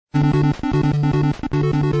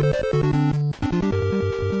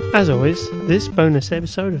As always, this bonus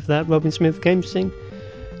episode of That Robin Smith Games Thing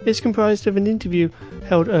is comprised of an interview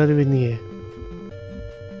held earlier in the year.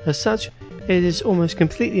 As such, it is almost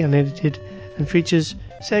completely unedited and features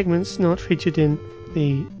segments not featured in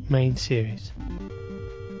the main series.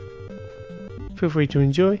 Feel free to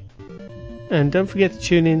enjoy, and don't forget to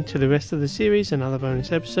tune in to the rest of the series and other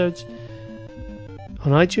bonus episodes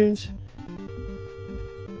on iTunes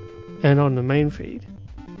and on the main feed.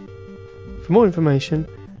 For more information,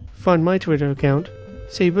 find my Twitter account,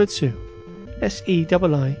 Seibutsu,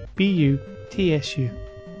 SEIIBUTSU.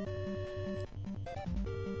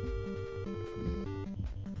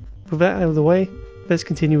 With that out of the way, let's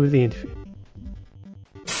continue with the interview.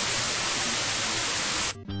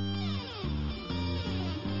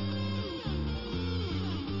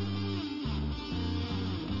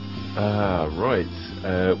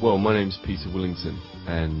 Right. Well, my name's Peter Willington,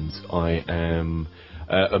 and I am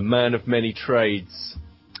a man of many trades.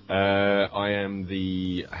 I am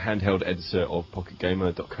the handheld editor of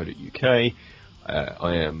PocketGamer.co.uk.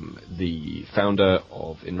 I am the founder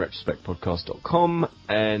of InRetrospectPodcast.com,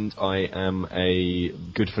 and I am a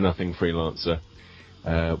good-for-nothing freelancer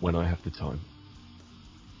when I have the time.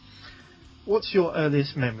 What's your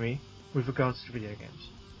earliest memory with regards to video games?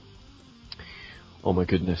 Oh my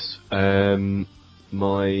goodness.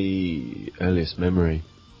 My earliest memory,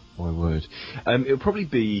 my word. It'll probably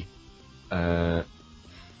be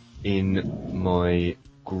in my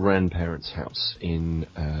grandparents' house in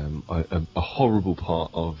a horrible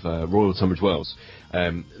part of Royal Tunbridge Wells.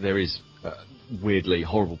 There is weirdly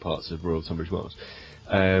horrible parts of Royal Tunbridge Wells.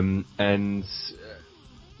 And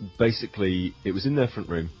basically it was in their front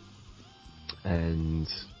room, and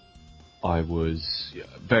I was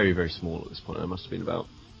very, very small at this point. I must have been about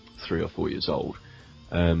 3 or 4 years old.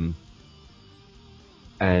 And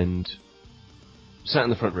sat in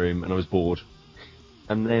the front room, and I was bored.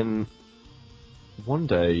 And then one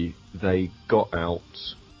day they got out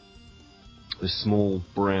a small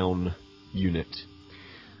brown unit,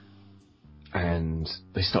 and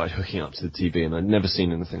they started hooking up to the TV, and I'd never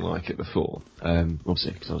seen anything like it before.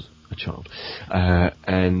 Obviously, because I was a child.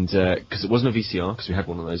 And because it wasn't a VCR, because we had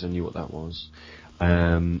one of those, I knew what that was.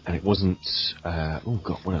 And it wasn't, oh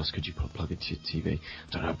god, what else could you plug into your TV?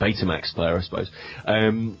 I don't know, a Betamax player, I suppose.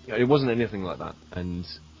 It wasn't anything like that. And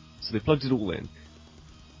so they plugged it all in,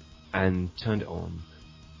 and turned it on,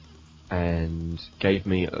 and gave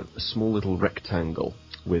me a small little rectangle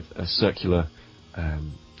with a circular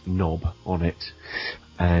knob on it,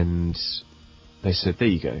 and they said, there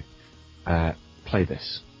you go, play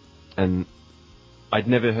this. And I'd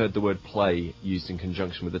never heard the word play used in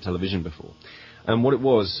conjunction with the television before. And what it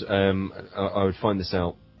was, I would find this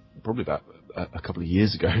out probably about a couple of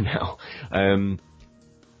years ago now.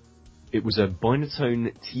 It was a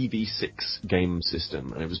Binatone TV6 game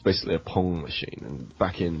system, and it was basically a Pong machine. And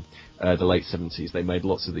back in the late 70s, they made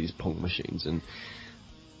lots of these Pong machines,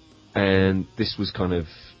 and this was kind of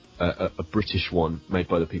a British one made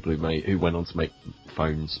by the people who went on to make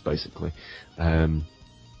phones, basically. And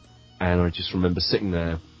I just remember sitting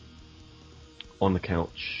there on the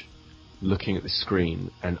couch, looking at the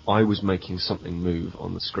screen, and I was making something move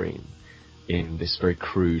on the screen in this very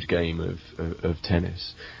crude game of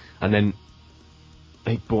tennis. And then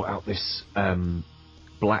they brought out this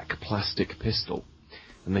black plastic pistol,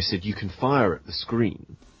 and they said you can fire at the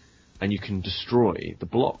screen and you can destroy the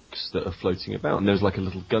blocks that are floating about. And there was like a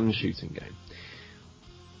little gun shooting game.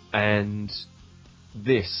 And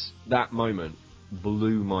that moment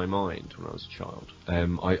blew my mind when I was a child.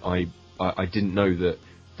 I didn't know that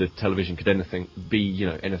the television could be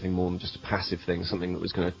anything more than just a passive thing, something that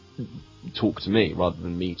was going to talk to me rather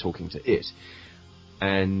than me talking to it.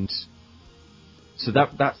 And so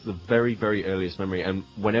that's the very, very earliest memory. And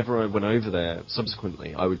whenever I went over there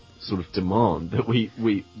subsequently, I would sort of demand that we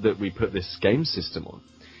put this game system on.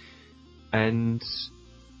 And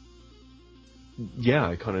yeah,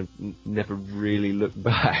 I kind of never really looked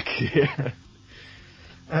back.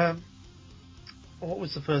 What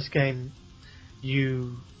was the first game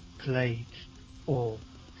you played, or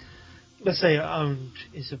let's say owned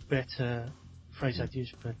is a better phrase I'd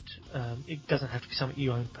use, but it doesn't have to be something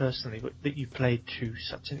you own personally, but that you played to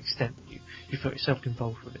such an extent that you felt yourself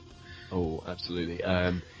involved with it? Oh, absolutely.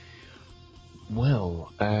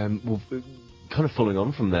 Well, kind of following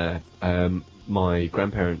on from there, my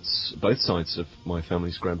grandparents, both sides of my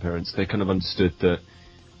family's grandparents, they kind of understood that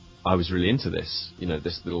I was really into this,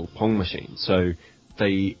 this little Pong machine. So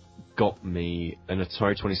they got me an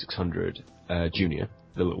Atari 2600 Junior,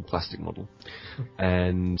 the little plastic model,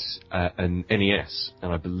 and an NES,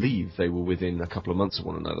 and I believe they were within a couple of months of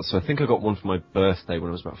one another. So I think I got one for my birthday when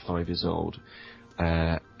I was about 5 years old,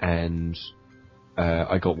 and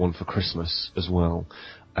I got one for Christmas as well.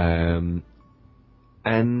 And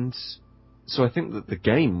so I think that the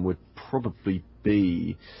game would probably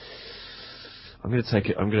be. I'm going to take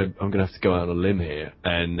it. I'm going to have to go out on a limb here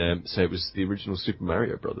and say it was the original Super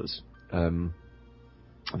Mario Brothers, the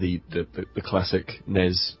classic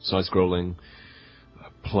NES side-scrolling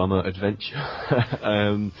plumber adventure.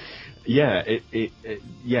 And I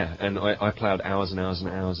ploughed hours and hours and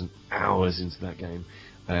hours and hours into that game.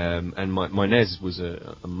 And my NES was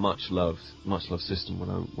a much loved system when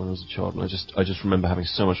I was a child, and I just remember having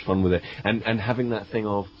so much fun with it, and having that thing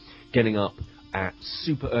of getting up at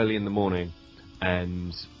super early in the morning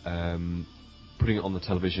and putting it on the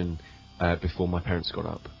television before my parents got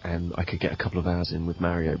up, and I could get a couple of hours in with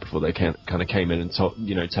Mario before they kind of came in and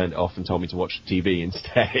turned it off and told me to watch TV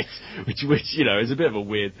instead, which is a bit of a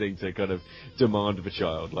weird thing to kind of demand of a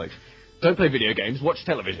child, like. Don't play video games, watch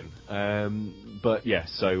television. But yeah,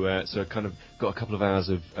 so I kind of got a couple of hours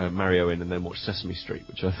of Mario in, and then watched Sesame Street,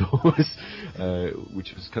 which I thought was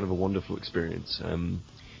kind of a wonderful experience.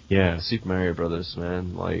 Super Mario Brothers,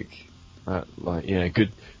 man,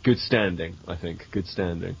 good standing, I think, good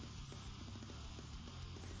standing.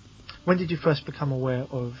 When did you first become aware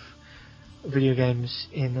of video games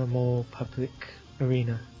in a more public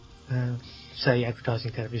arena, say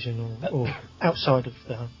advertising, television, or outside of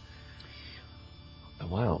the home?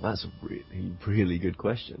 Wow, that's a really, really good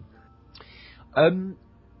question. I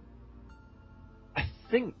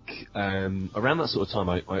think around that sort of time,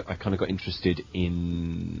 I kind of got interested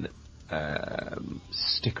in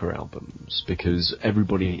sticker albums, because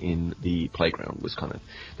everybody in the playground was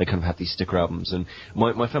they had these sticker albums, and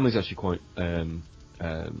my family's actually quite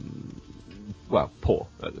poor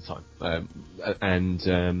at the time, and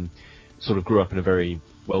sort of grew up in a very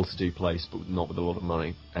well-to-do place, but not with a lot of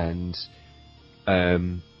money, and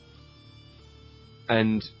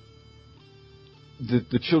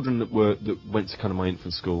the children that went to kind of my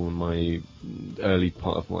infant school and my early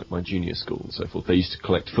part of my junior school and so forth, they used to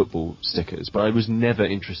collect football stickers, but I was never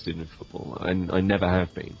interested in football, and I never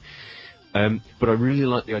have been. But I really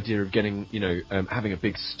liked the idea of getting, having a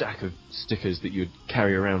big stack of stickers that you'd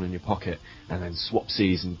carry around in your pocket, and then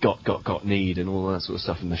swapsies and got need and all that sort of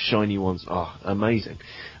stuff, and the shiny ones, amazing.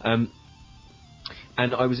 And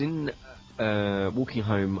I was in. Walking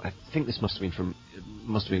home, I think this must have been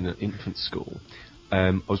an infant school.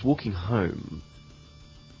 I was walking home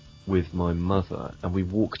with my mother, and we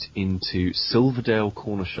walked into Silverdale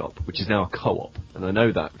Corner Shop, which is now a co-op, and I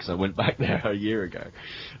know that because I went back there a year ago.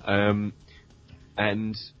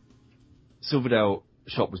 And Silverdale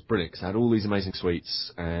shop was brilliant because it had all these amazing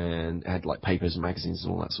sweets, and it had like papers and magazines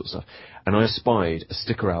and all that sort of stuff. And I espied a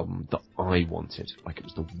sticker album that I wanted, like it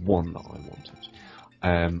was the one that I wanted.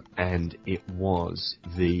 And it was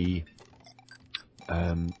the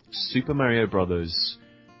Super Mario Brothers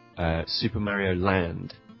Super Mario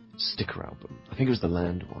Land sticker album. I think it was the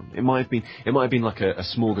Land one. It might have been like a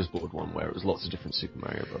smorgasbord one where it was lots of different Super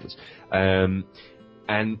Mario Brothers. And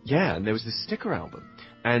there was this sticker album,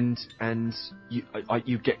 and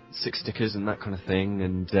you get 6 stickers and that kind of thing,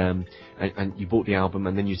 and you bought the album,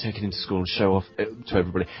 and then you take it into school and show off to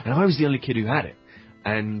everybody. And I was the only kid who had it.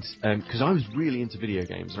 And because I was really into video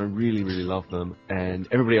games, and I really, really loved them, and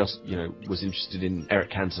everybody else, was interested in Eric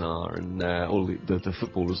Cantona and all the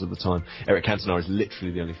footballers of the time. Eric Cantona is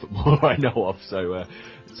literally the only footballer I know of.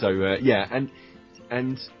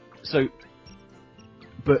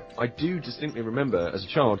 But I do distinctly remember as a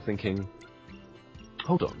child thinking,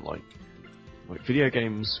 hold on, like video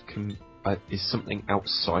games is something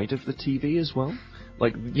outside of the TV as well.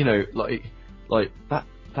 Like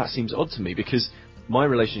that seems odd to me, because my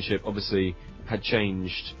relationship obviously had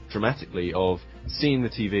changed dramatically of seeing the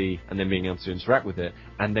TV and then being able to interact with it,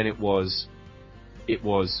 and then it was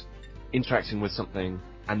interacting with something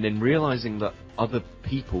and then realizing that other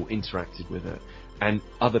people interacted with it and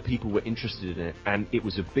other people were interested in it, and it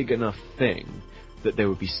was a big enough thing that there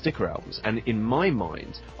would be sticker albums. And in my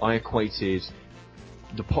mind, I equated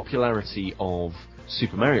the popularity of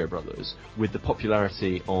Super Mario Brothers with the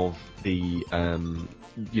popularity of the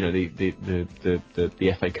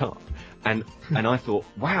FA Cup, and I thought,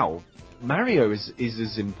 wow, Mario is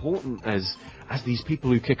as important as these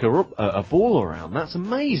people who kick a ball around. That's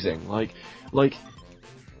amazing.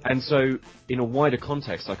 And so in a wider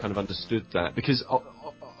context, I kind of understood that, because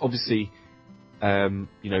obviously,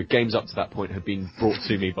 games up to that point had been brought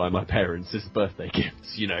to me by my parents as birthday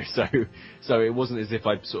gifts, so it wasn't as if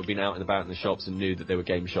I'd sort of been out and about in the shops and knew that there were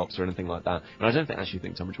game shops or anything like that. And I don't actually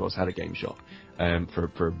think Tunbridge Wells had a game shop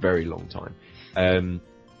for a very long time.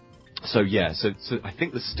 So I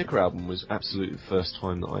think the sticker album was absolutely the first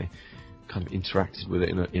time that I kind of interacted with it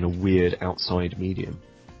in a weird outside medium.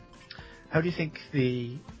 How do you think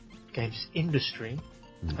the games industry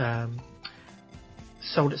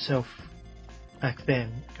sold itself back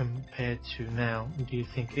then compared to now? Do you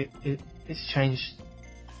think it's changed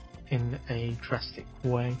in a drastic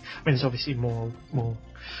way? I mean, it's obviously more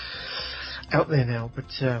out there now, but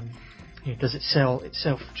does it sell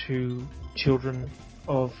itself to children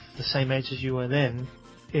of the same age as you were then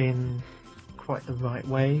in quite the right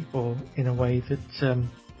way, or in a way that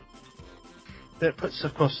that puts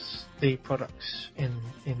across the products in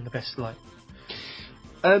the best light?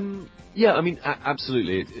 Yeah, I mean,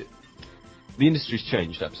 absolutely. The industry's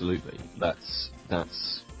changed, absolutely. That's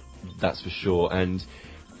for sure. And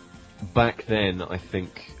back then, I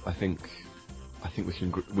think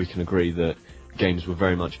we can agree that games were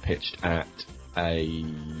very much pitched at a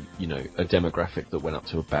demographic that went up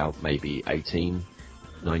to about maybe 18,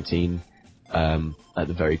 19, at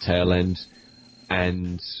the very tail end.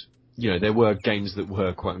 And there were games that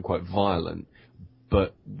were quote unquote violent,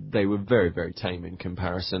 but they were very, very tame in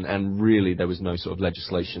comparison. And really, there was no sort of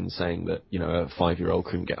legislation saying that a 5-year-old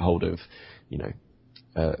couldn't get hold of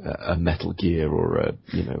a Metal Gear or a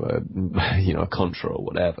Contra or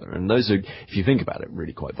whatever. And those are, if you think about it,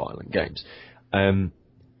 really quite violent games.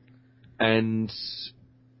 And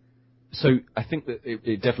so I think that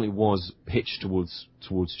it definitely was pitched towards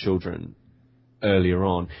children earlier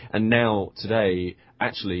on. And now today,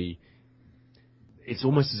 actually, it's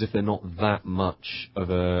almost as if they're not that much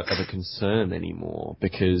of a concern anymore,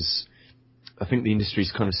 because I think the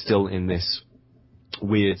industry's kind of still in this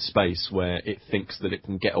weird space where it thinks that it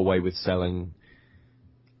can get away with selling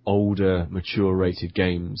older, mature-rated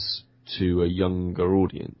games to a younger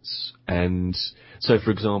audience. And so,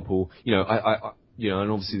 for example, I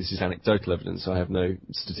and obviously this is anecdotal evidence, so I have no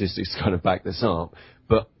statistics to kind of back this up,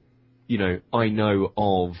 but I know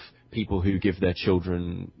of people who give their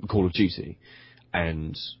children Call of Duty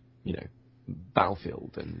and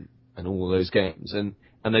Battlefield and all of those games, and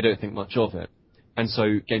they don't think much of it. And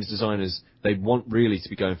so games designers, they want really to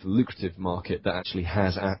be going for the lucrative market that actually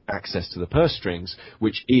has access to the purse strings,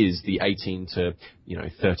 which is the 18 to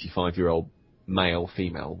 35-year-old male,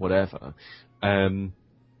 female, whatever.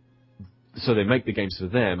 So they make the games for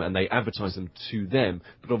them and they advertise them to them,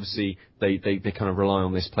 but obviously they kind of rely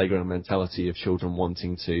on this playground mentality of children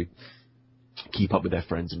wanting to keep up with their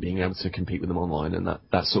friends and being able to compete with them online and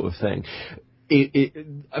that sort of thing.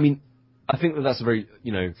 I mean, I think that's a very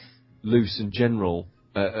loose and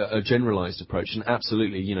a generalized approach, and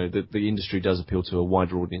absolutely, the industry does appeal to a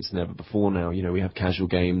wider audience than ever before now. We have casual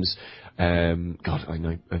games. God, I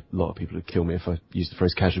know a lot of people would kill me if I use the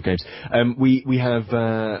phrase casual games. We have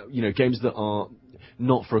games that are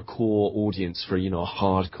not for a core audience, for a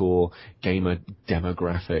hardcore gamer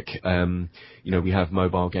demographic. We have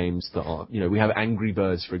mobile games that are, we have Angry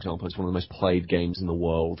Birds, for example. It's one of the most played games in the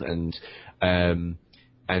world, and that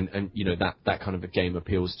kind of a game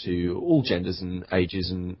appeals to all genders and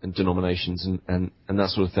ages and denominations and that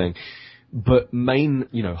sort of thing. But main,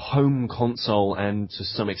 home console and to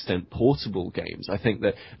some extent portable games, I think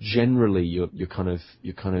that generally you're kind of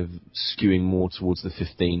skewing more towards the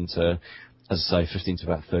 15 to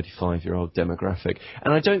about 35-year-old demographic.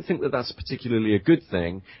 And I don't think that that's particularly a good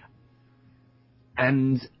thing.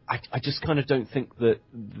 And I just kind of don't think that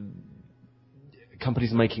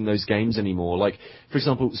companies are making those games anymore. Like, for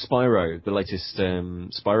example, Spyro, the latest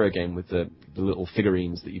Spyro game with the little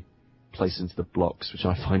figurines that you place into the blocks, which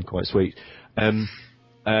I find quite sweet.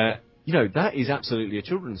 That is absolutely a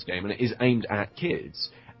children's game, and it is aimed at kids.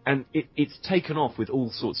 And it's taken off with all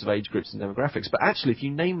sorts of age groups and demographics. But actually, if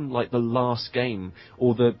you name like the last game,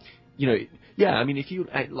 or if you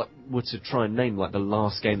were to try and name like the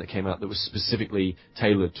last game that came out that was specifically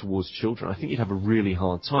tailored towards children, I think you'd have a really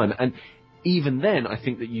hard time. And even then, I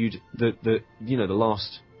think that the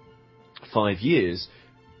last 5 years,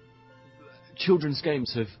 children's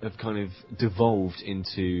games have kind of devolved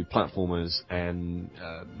into platformers and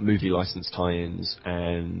movie license tie-ins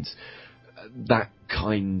and that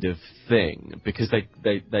kind of thing, because they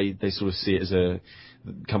sort of see it as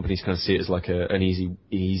companies kind of see it as like an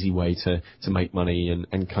easy way to make money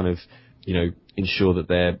and kind of ensure that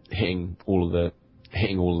they're hitting all of the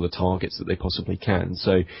targets that they possibly can.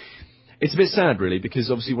 So it's a bit sad, really, because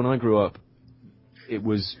obviously when I grew up, it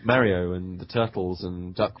was Mario and the Turtles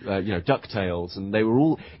and DuckTales, and they were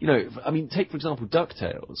all, take for example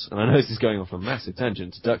DuckTales, and I know this is going off a massive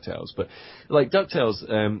tangent to DuckTales, but like DuckTales,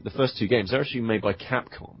 the first 2 games, they're actually made by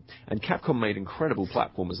Capcom, and Capcom made incredible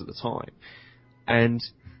platformers at the time, and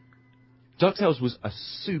DuckTales was a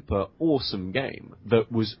super awesome game that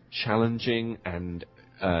was challenging and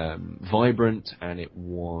vibrant, and it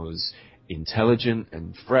was intelligent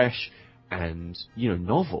and fresh and,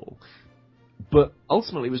 novel. But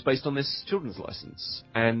ultimately it was based on this children's license.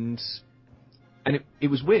 And it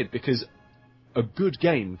was weird because a good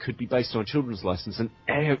game could be based on a children's license, and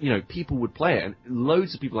people would play it, and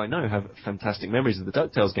loads of people I know have fantastic memories of the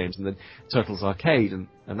DuckTales games and the Turtles Arcade and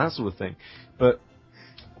that sort of thing. But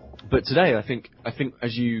today, I think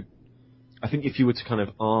if you were to kind of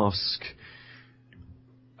ask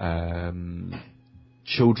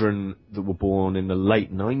children that were born in the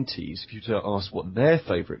late 90s, if you were to ask what their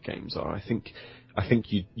favourite games are, I think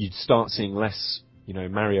you'd start seeing less,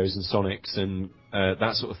 Marios and Sonics and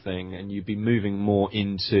that sort of thing, and you'd be moving more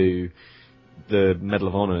into the Medal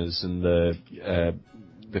of Honors and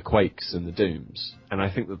the Quakes and the Dooms. And I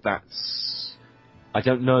think that's... I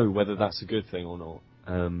don't know whether that's a good thing or not.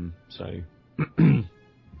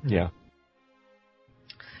 Yeah.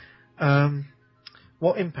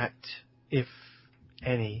 What impact, if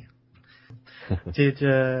any, did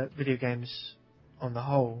video games on the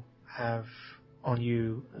whole have on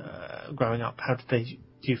you growing up? How do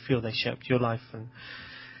you feel they shaped your life and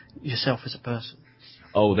yourself as a person?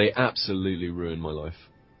 Oh, they absolutely ruined my life.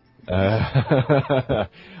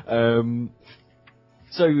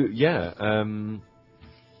 So yeah,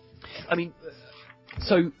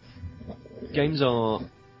 so games are,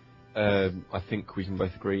 I think we can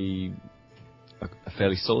both agree, a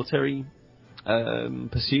fairly solitary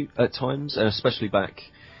pursuit at times, and especially back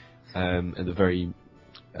at the very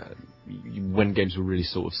when games were really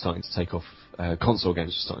sort of starting to take off, console games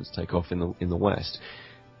were starting to take off in the West.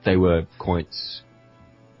 They were quite,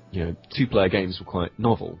 two-player games were quite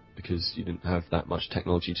novel because you didn't have that much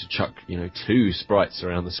technology to chuck, two sprites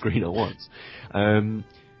around the screen at once, and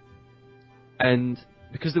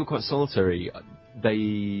because they were quite solitary,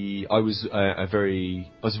 I was a very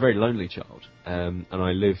lonely child, and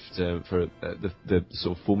I lived for the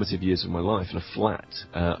sort of formative years of my life in a flat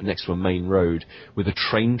next to a main road with a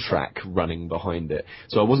train track running behind it.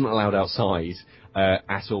 So I wasn't allowed outside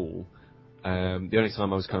at all. The only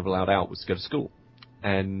time I was kind of allowed out was to go to school,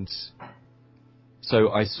 and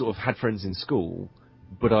so I sort of had friends in school,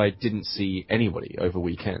 but I didn't see anybody over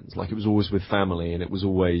weekends. Like, it was always with family, and it was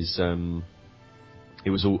always. It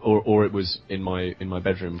was in my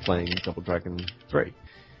bedroom playing Double Dragon 3.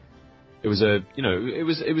 It was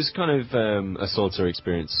it was kind of a solitary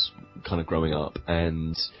experience, kind of growing up,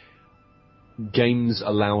 and games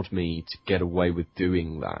allowed me to get away with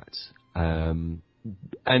doing that. And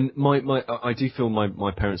I do feel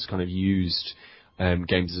my parents kind of used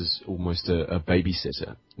games as almost a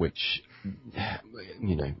babysitter, which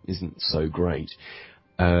isn't so great.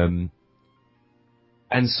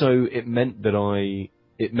 And so it meant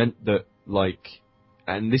that like,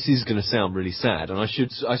 and this is going to sound really sad, and I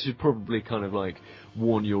should probably kind of like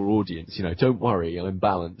warn your audience, don't worry, I'm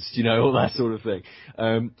balanced, all that sort of thing.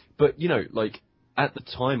 But like, at the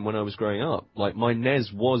time when I was growing up, like, my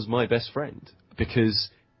NES was my best friend because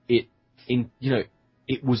it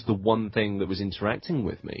was the one thing that was interacting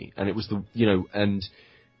with me, and it was and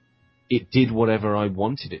it did whatever I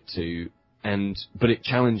wanted it to, but it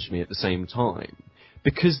challenged me at the same time.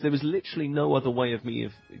 Because there was literally no other way of me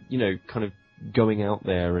kind of going out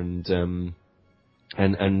there and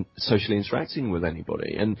socially interacting with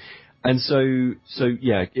anybody, and so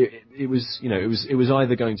yeah, it was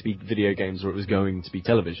either going to be video games or it was going to be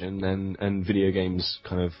television, and video games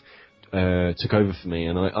kind of took over for me,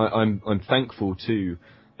 and I'm thankful to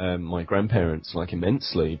my grandparents, like,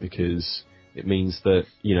 immensely, because it means that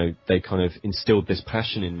they kind of instilled this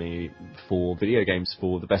passion in me for video games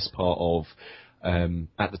for the best part of.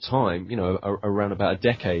 At the time, around about a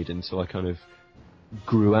decade, until I kind of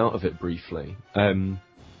grew out of it briefly.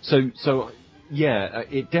 So yeah,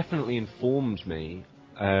 it definitely informed me,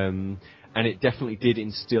 and it definitely did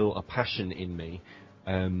instill a passion in me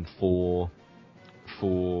for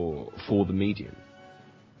the medium.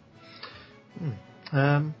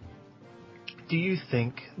 Do you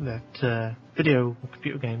think that video or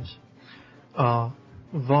computer games are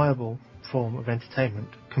a viable form of entertainment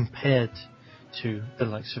compared to the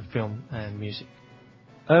likes of film and music?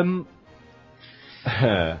 I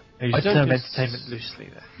use the term entertainment loosely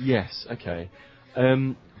there. Yes, okay.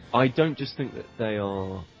 I don't just think that they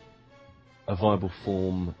are a viable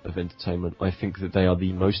form of entertainment. I think that they are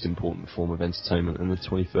the most important form of entertainment in the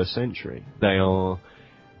 21st century. They are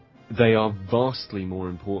vastly more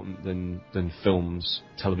important than films,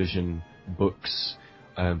 television, books,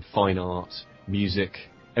 fine art, music,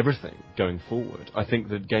 everything going forward. I think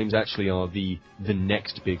that games actually are the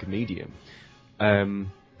next big medium, and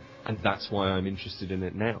that's why I'm interested in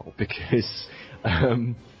it now, because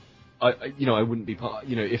I wouldn't be part.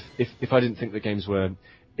 If I didn't think that games were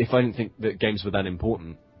if I didn't think that games were that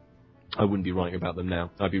important, I wouldn't be writing about them now.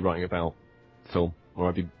 I'd be writing about film, or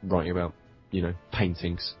I'd be writing about,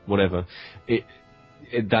 paintings, whatever.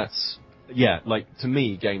 Like, to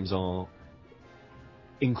me, games are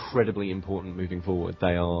incredibly important moving forward.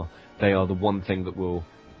 They are the one thing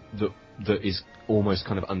that is almost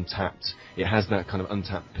kind of untapped. It has that kind of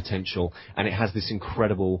untapped potential, and it has this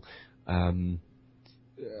incredible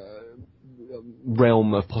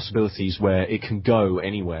realm of possibilities where it can go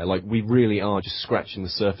anywhere. Like, we really are just scratching the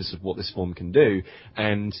surface of what this form can do.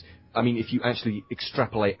 And I mean, if you actually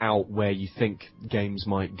extrapolate out where you think games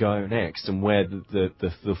might go next and where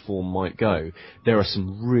the form might go, there are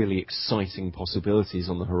some really exciting possibilities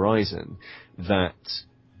on the horizon that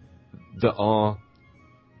are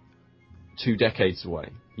 2 decades away.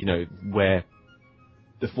 Where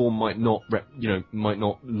the form might not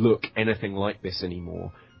look anything like this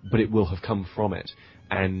anymore, but it will have come from it.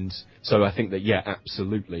 And so I think that, yeah,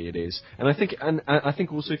 absolutely it is. And I think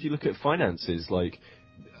also, if you look at finances, like,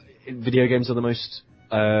 video games are the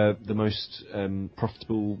most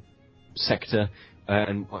profitable sector,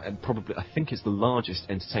 and probably, I think, it's the largest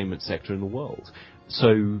entertainment sector in the world.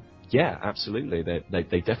 So yeah, absolutely,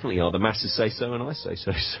 they definitely are. The masses say so, and I say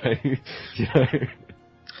so. So,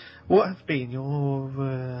 What have been your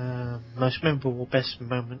most memorable, best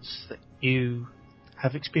moments that you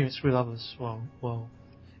have experienced with others while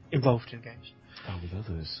involved in games? Oh, with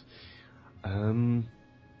others.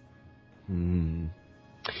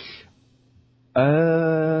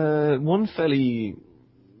 One fairly...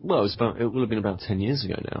 Well, it will have been about 10 years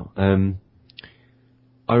ago now.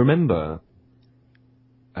 I remember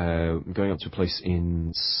going up to a place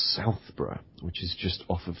in Southborough, which is just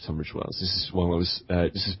off of Tunbridge Wells.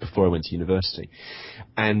 This is before I went to university.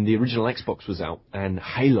 And the original Xbox was out, and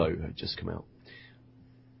Halo had just come out.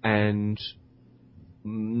 And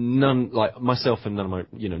myself and none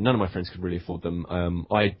of my friends could really afford them.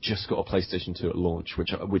 I had just got a PlayStation 2 at launch,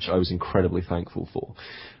 which I was incredibly thankful for.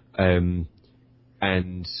 And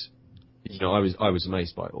I was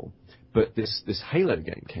amazed by it all. But this Halo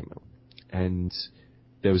game came out, and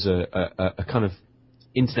there was a kind of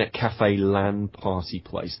internet cafe LAN party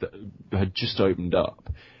place that had just opened up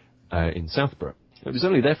in Southborough. It was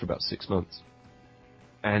only there for about 6 months,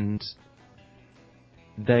 and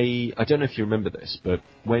I don't know if you remember this, but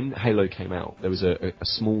when Halo came out, there was a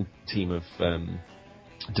small team of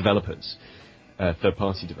developers,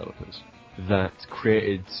 third-party developers, that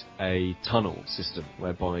created a tunnel system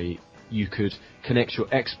whereby you could connect your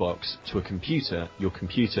Xbox to a computer, your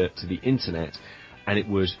computer to the internet, and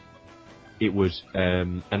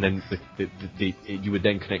and then you would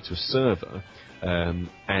then connect to a server,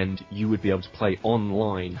 and you would be able to play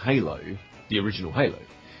online Halo, the original Halo.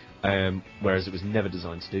 Whereas it was never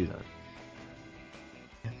designed to do that,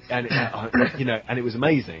 and and it was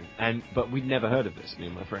amazing. But we'd never heard of this, me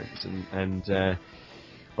and my friends, and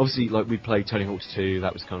obviously, like, we played Tony Hawk's 2.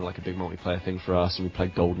 That was kind of like a big multiplayer thing for us, and we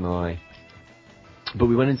played GoldenEye. But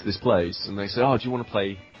we went into this place, and they said, "Oh, do you want to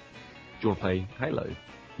play Halo?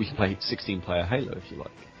 We can play 16-player Halo if you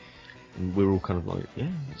like." And we were all kind of like,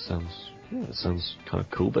 "Yeah, that sounds kind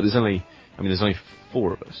of cool." But there's only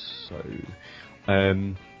 4 of us, so.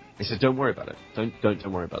 They said, "Don't worry about it.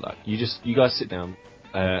 Don't worry about that. You guys sit down."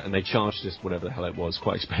 And they charged us whatever the hell it was,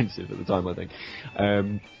 quite expensive at the time, I think.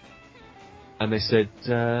 And they said,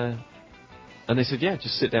 "Yeah,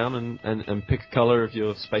 just sit down and pick a colour of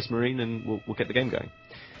your Space Marine, and we'll get the game going."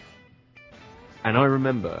 And I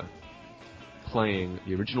remember playing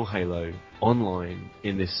the original Halo online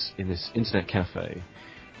in this internet cafe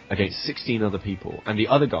against 16 other people, and the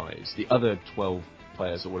other guys, the other 12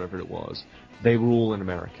 players or whatever it was, they were all in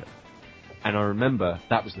America. And I remember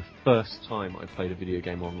that was the first time I played a video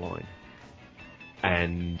game online.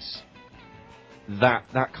 And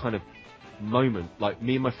that kind of moment, like,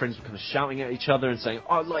 me and my friends were kind of shouting at each other and saying,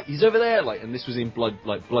 "Oh, like, he's over there!" Like, and this was in Blood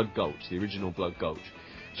Gulch, the original Blood Gulch,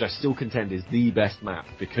 which I still contend is the best map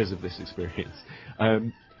because of this experience.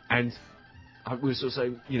 And we were sort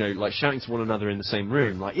of, like, shouting to one another in the same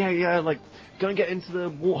room, like, yeah, like, go and get into the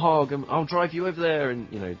Warthog, and I'll drive you over there, and,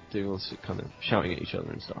 doing all this kind of shouting at each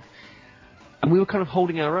other and stuff. And we were kind of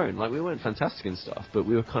holding our own. Like, we weren't fantastic and stuff, but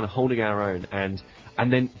we were kind of holding our own,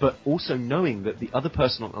 but also knowing that the other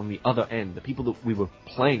person on the other end, the people that we were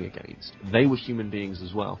playing against, they were human beings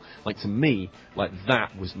as well. Like, to me, like,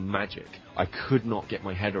 that was magic. I could not get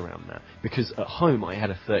my head around that, because at home I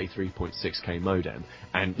had a 33.6k modem,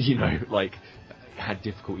 and, like, had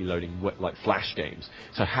difficulty loading, like, Flash games.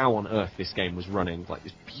 So how on earth this game was running, like,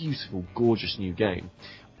 this beautiful, gorgeous new game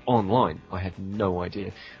online, I had no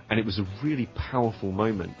idea. And it was a really powerful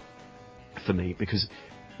moment for me, because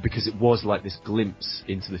because it was like this glimpse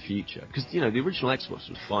into the future. Because, you know, the original Xbox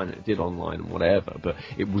was fine, and it did online and whatever, but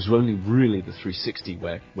it was only really the 360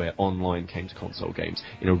 where online came to console games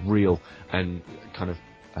in a real and kind of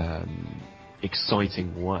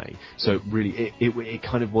exciting way. So really, it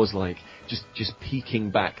kind of was like just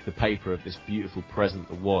peeking back the paper of this beautiful present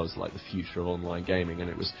that was like the future of online gaming, and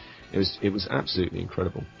it was absolutely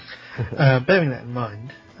incredible. Bearing that in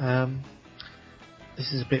mind,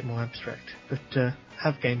 this is a bit more abstract, but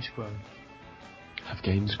have games grown? Have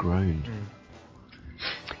games grown?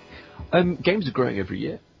 Games are growing every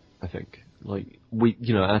year, I think. Like,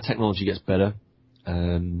 our technology gets better,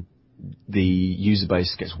 the user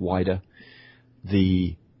base gets wider,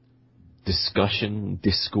 the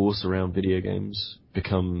discourse around video games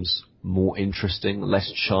becomes more interesting,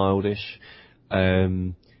 less childish. As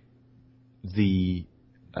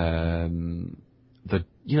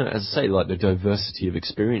I say, like, the diversity of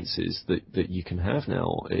experiences that you can have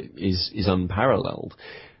now is unparalleled.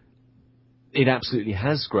 It absolutely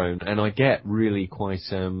has grown, and I get really quite,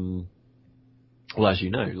 well, as you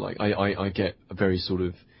know, like, I get a very sort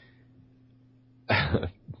of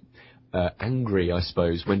angry, I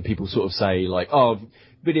suppose, when people sort of say, like, oh,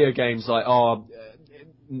 video games, like,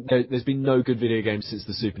 there's been no good video games since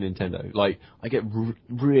the Super Nintendo. Like, I get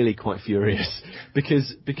really quite furious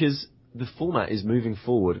because the format is moving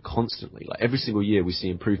forward constantly. Like, every single year we see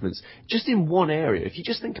improvements just in one area. If you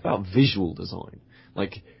just think about visual design,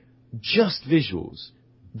 like, just visuals,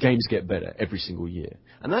 games get better every single year.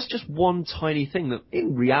 And that's just one tiny thing that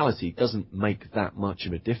in reality doesn't make that much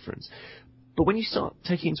of a difference. But when you start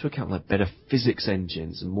taking into account, like, better physics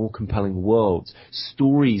engines and more compelling worlds,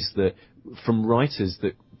 stories that from writers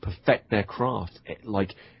that perfect their craft,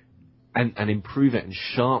 like, and improve it and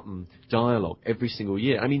sharpen dialogue every single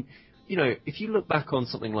year. I mean, you know, if you look back on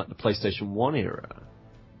something like the PlayStation 1 era,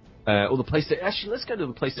 or the PlayStation, actually, let's go to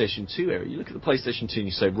the PlayStation 2 era. You look at the PlayStation 2 and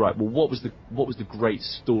you say, right, well, what was the great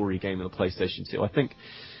story game of the PlayStation 2? I think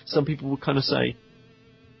some people would kind of say,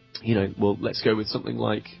 you know, well, let's go with something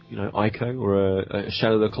like, you know, Ico or a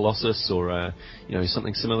Shadow of the Colossus or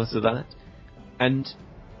something similar to that. And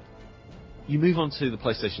you move on to the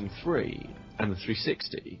PlayStation 3 and the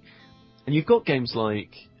 360, and you've got games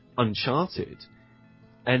like Uncharted.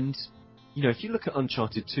 And, you know, if you look at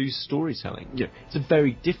Uncharted 2's storytelling, you know, it's a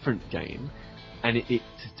very different game, and it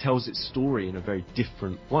tells its story in a very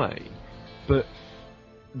different way. But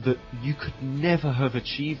that you could never have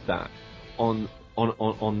achieved that on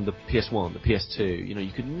the PS1, the PS2. You know,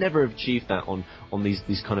 you could never have achieved that on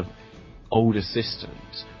these kind of older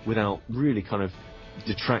systems without really kind of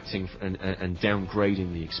detracting and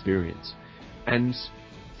downgrading the experience. And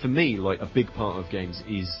for me, like, a big part of games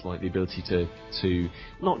is like the ability to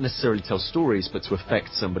not necessarily tell stories, but to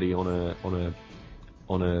affect somebody on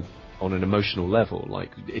an emotional level.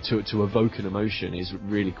 Like, to evoke an emotion is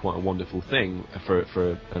really quite a wonderful thing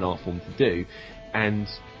for an art form to do. And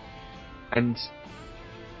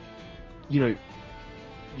you know,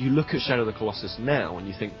 you look at Shadow of the Colossus now and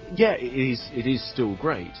you think, yeah, it is still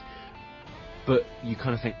great, but you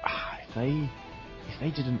kind of think, if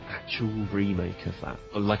they did an actual remake of that,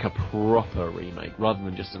 or like a proper remake, rather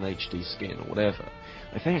than just an HD skin or whatever,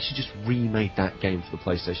 if they actually just remade that game for the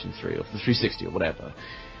PlayStation 3 or for the 360 or whatever,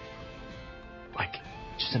 like,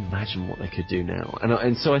 just imagine what they could do now.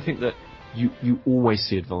 And so I think that you always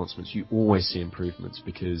see advancements, you always see improvements,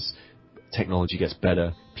 because technology gets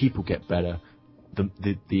better, people get better,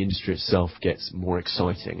 the industry itself gets more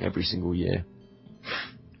exciting every single year.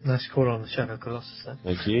 Nice call on the Shadow of Colossus then.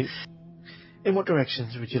 Thank you. In what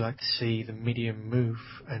directions would you like to see the medium move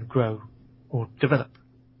and grow or develop?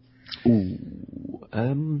 Ooh,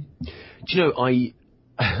 do you know, I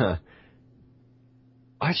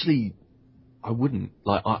wouldn't.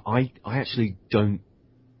 Like, I actually don't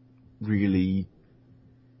really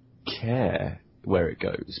care where it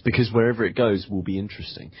goes, because wherever it goes will be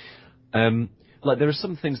interesting. Like, there are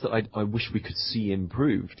some things that I wish we could see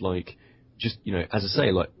improved, like, just, you know, as I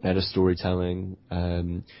say, like, better storytelling,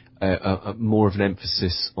 more of an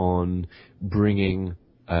emphasis on bringing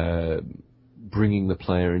the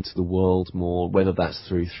player into the world more, whether that's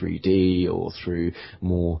through 3D or through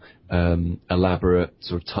more elaborate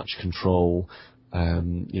sort of touch control,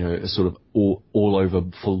 you know, a sort of all over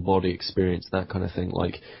full body experience, that kind of thing.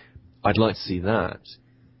 Like, I'd like to see that.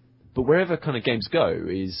 But wherever kind of games go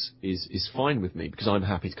is fine with me, because I'm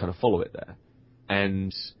happy to kind of follow it there.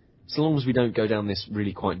 And so long as we don't go down this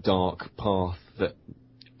really quite dark path that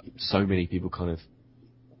so many people kind of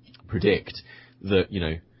predict, that, you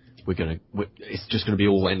know, it's just going to be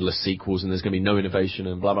all endless sequels and there's going to be no innovation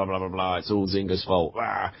and blah, it's all Zynga's fault.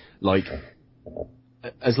 Blah. Like,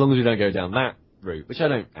 as long as we don't go down that route, which I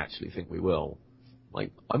don't actually think we will,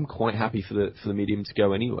 like, I'm quite happy for the medium to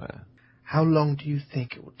go anywhere. How long do you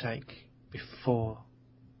think it will take before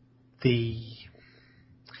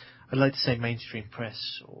I'd like to say mainstream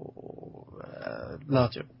press or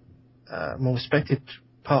larger, more respected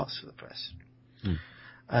parts of the press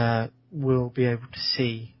will be able to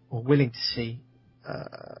see or willing to see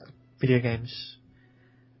video games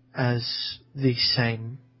as the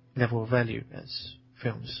same level of value as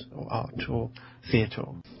films or art or theatre?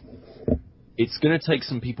 It's going to take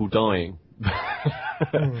some people dying.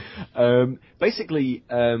 Basically,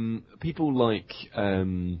 people like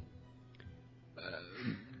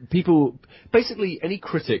basically any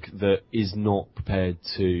critic that is not prepared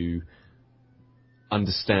to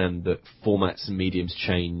understand that formats and mediums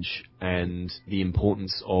change and the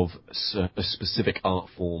importance of a specific art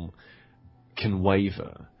form can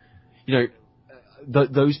waver.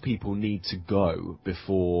 Those people need to go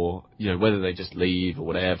before, whether they just leave or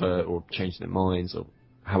whatever, or change their minds, or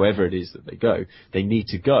however it is that they go, they need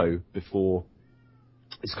to go before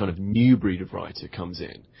this kind of new breed of writer comes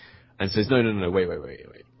in and says, no, wait.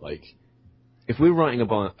 Like, if we're writing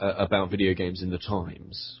about video games in the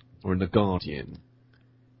Times or in the Guardian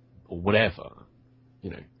or whatever,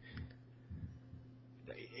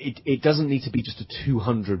 it doesn't need to be just a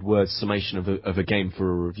 200-word summation of a game for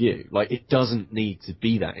a review. Like, it doesn't need to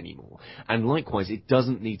be that anymore. And likewise, it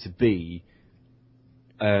doesn't need to be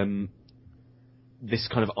this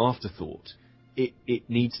kind of afterthought. It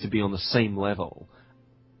needs to be on the same level.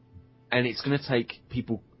 And it's going to take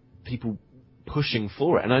people pushing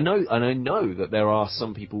for it. And I know that there are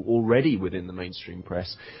some people already within the mainstream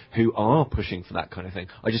press who are pushing for that kind of thing.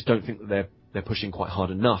 I just don't think that they're pushing quite hard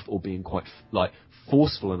enough, or being quite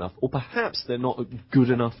forceful enough, or perhaps they're not good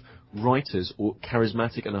enough writers or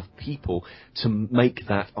charismatic enough people to make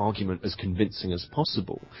that argument as convincing as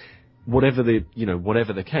possible. Whatever the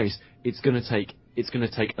case, it's going to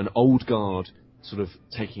take an old guard sort of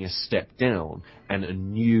taking a step down and a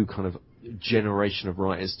new kind of generation of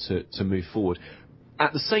writers to move forward.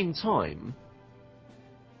 At the same time,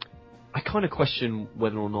 I kind of question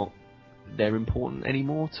whether or not they're important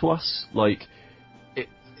anymore to us. Like,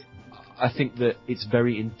 I think that it's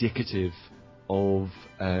very indicative of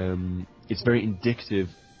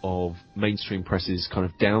mainstream press's kind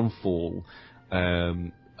of downfall.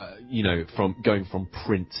 From going from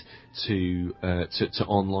print to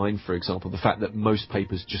online, for example, the fact that most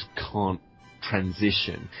papers just can't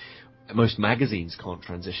transition. Most magazines can't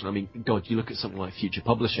transition. I mean, God, you look at something like Future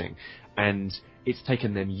Publishing, and it's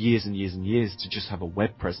taken them years and years and years to just have a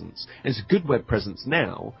web presence. And it's a good web presence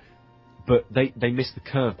now, but they missed the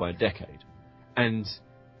curve by a decade. And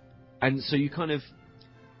so you kind of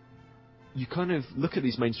look at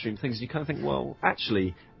these mainstream things and you kind of think, well,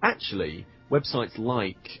 actually, websites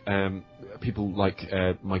like people like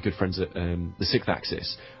my good friends at the Sixth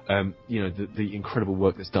Axis, the incredible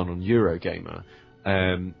work that's done on Eurogamer,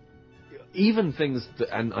 even things that,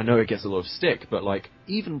 and I know it gets a lot of stick, but like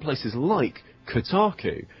even places like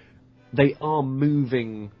Kotaku, they are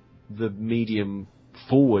moving the medium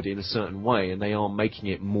forward in a certain way, and they are making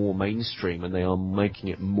it more mainstream, and they are making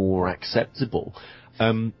it more acceptable.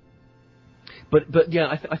 But yeah,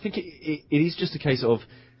 I think it is just a case of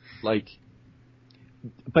like,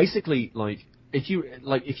 basically, like if you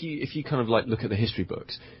kind of like look at the history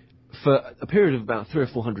books, for a period of about 300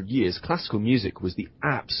 or 400 years, classical music was the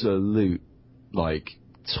absolute like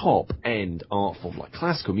top end art form. Like,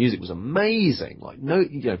 classical music was amazing. Like,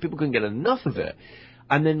 people couldn't get enough of it.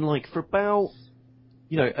 And then like for about,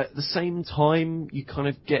 at the same time, you kind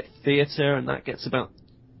of get theatre, and that gets about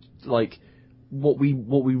like what we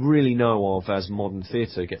really know of as modern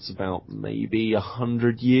theatre gets about maybe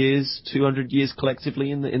 100 years, 200 years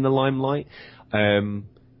collectively in the limelight.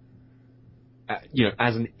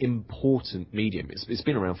 As an important medium, it's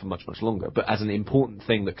been around for much longer, but as an important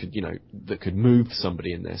thing that could move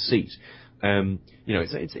somebody in their seat.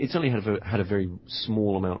 It's only had a very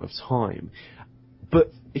small amount of time.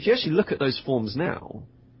 But if you actually look at those forms now,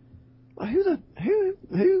 who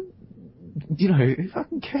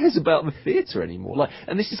fucking cares about the theatre anymore? Like,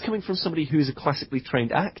 and this is coming from somebody who is a classically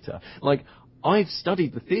trained actor. Like, I've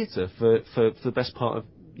studied the theatre for the best part of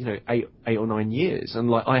 8 or 9 years, and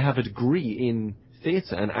like I have a degree in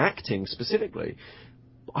theatre and acting specifically.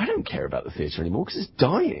 But I don't care about the theatre anymore because it's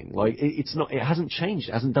dying. Like, it hasn't changed.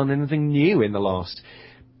 It hasn't done anything new in the last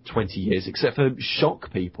 20 years, except for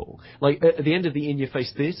shock people. Like, at the end of the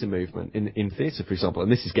in-your-face theatre movement, in theatre, for example,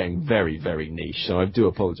 and this is getting very, very niche, so I do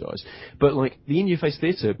apologise, but like, the in-your-face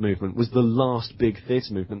theatre movement was the last big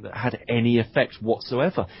theatre movement that had any effect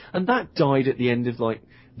whatsoever. And that died at the end of, like,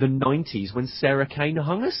 the 90s when Sarah Kane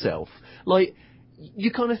hung herself. Like,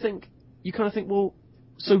 you kind of think, well,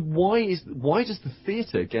 so why does the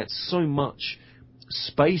theatre get so much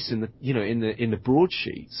space in the, in the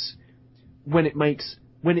broadsheets when it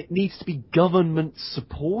needs to be government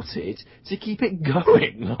supported to keep it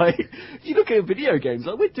going? Like, if you look at video games,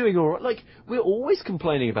 like, we're doing alright. Like, we're always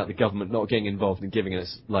complaining about the government not getting involved and giving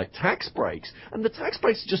us, like, tax breaks. And the tax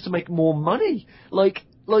breaks are just to make more money. Like,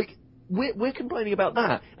 we're complaining about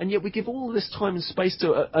that, and yet we give all this time and space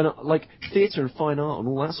to, like, theatre and fine art and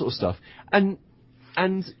all that sort of stuff. And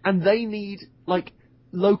they need, like,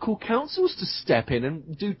 local councils to step in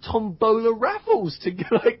and do tombola raffles to,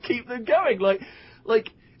 like, keep them going. Like,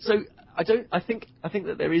 so I think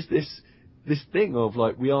that there is this thing of,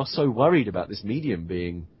 like, we are so worried about this medium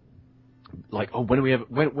being like, oh, when are we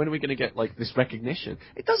going to get, like, this recognition?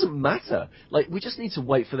 It doesn't matter. Like, we just need to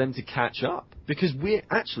wait for them to catch up, because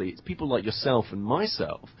it's people like yourself and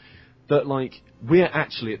myself that, like, we're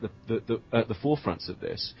actually at the forefronts of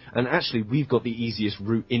this, and actually we've got the easiest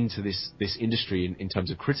route into this industry in terms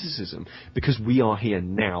of criticism, because we are here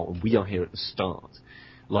now and we are here at the start.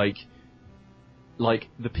 Like,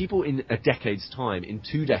 the people in a decade's time, in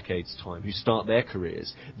 2 decades' time, who start their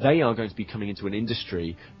careers, they are going to be coming into an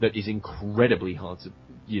industry that is incredibly hard to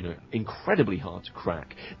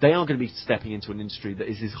crack. They are going to be stepping into an industry that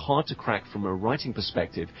is as hard to crack from a writing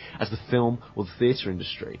perspective as the film or the theatre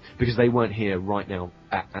industry, because they weren't here right now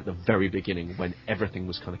at the very beginning when everything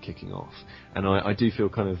was kind of kicking off. And I do feel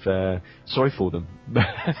kind of sorry for them.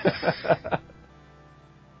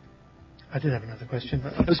 I did have another question,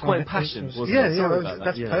 but it was quite impassioned, wasn't it? Yeah,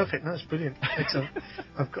 that's perfect. That's brilliant. Excellent.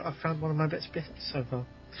 I've found one of my best bits so far.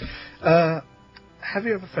 Have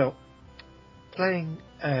you ever felt playing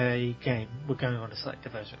a game? We're going on a slight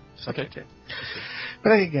diversion subject here.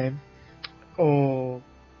 Playing a game or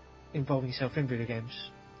involving yourself in video games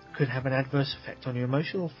could have an adverse effect on your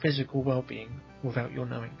emotional or physical well-being without your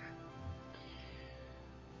knowing?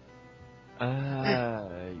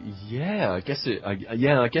 Yeah, I guess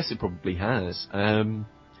it probably has. When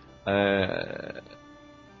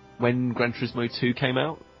Gran Turismo 2 came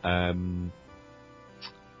out,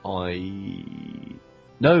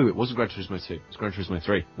 no, it wasn't Gran Turismo 2. It was Gran Turismo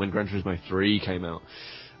 3. When Gran Turismo 3 came out,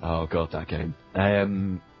 oh god, that game.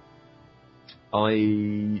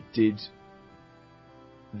 I did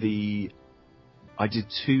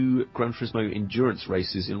 2 Gran Turismo endurance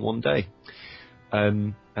races in one day.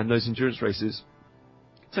 And those endurance races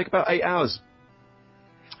take about 8 hours.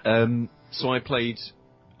 So I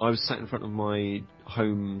was sat in front of my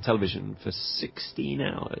home television for 16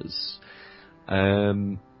 hours.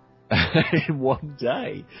 In one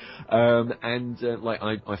day. Like,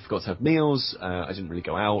 I forgot to have meals, I didn't really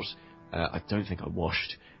go out, I don't think I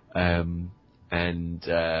washed, and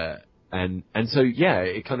so, yeah,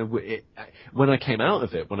 it kind of, when I came out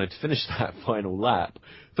of it, when I'd finished that final lap,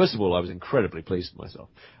 first of all, I was incredibly pleased with myself,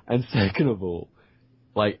 and second of all,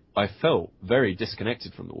 like, I felt very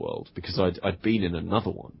disconnected from the world, because I'd been in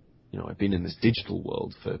another one, I'd been in this digital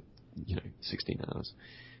world for, 16 hours,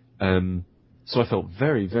 so I felt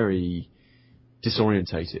very, very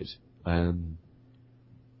disorientated, and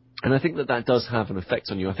I think that does have an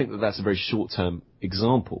effect on you. I think that's a very short-term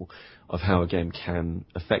example of how a game can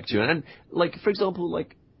affect you. And like, for example,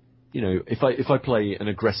 like, if I play an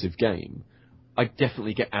aggressive game, I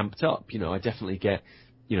definitely get amped up. I definitely get,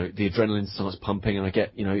 the adrenaline starts pumping, and I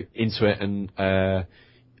get, into it. And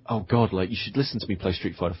oh god, like, you should listen to me play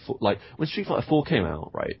Street Fighter 4. Like, when Street Fighter 4 came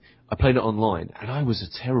out, right, I played it online, and I was a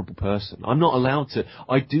terrible person. I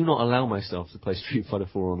do not allow myself to play Street Fighter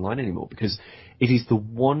 4 online anymore, because it is the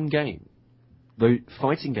one game, though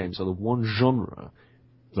fighting games are the one genre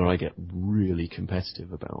that I get really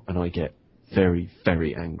competitive about, and I get very,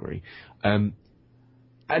 very angry. And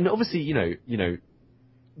obviously,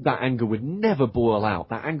 that anger would never boil out.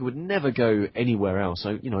 That anger would never go anywhere else.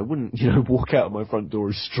 I wouldn't, walk out of my front door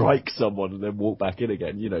and strike someone and then walk back in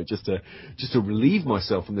again, just to relieve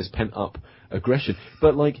myself from this pent up aggression.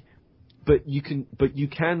 But you can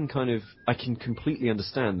kind of, I can completely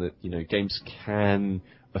understand that, games can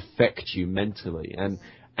affect you mentally, and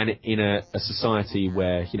in a society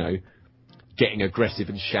where, getting aggressive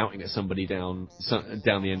and shouting at somebody down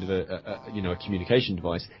the end of a communication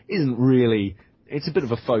device isn't really, it's a bit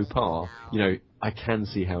of a faux pas. I can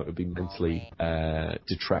see how it would be mentally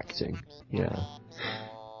detracting. Yeah.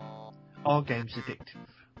 Are games addictive?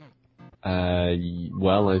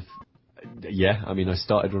 Well, I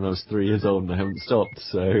started when I was 3 years old and I haven't stopped.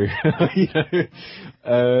 So,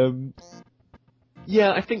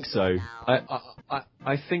 yeah, I think so.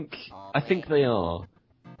 I think they are.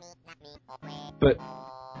 But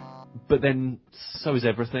then so is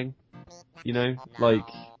everything. Like,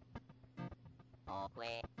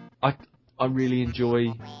 I I really enjoy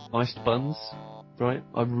iced buns, right?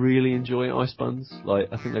 I really enjoy iced buns. Like,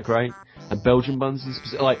 I think they're great. And Belgian buns in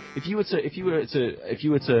specific. Like, if you were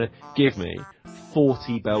to give me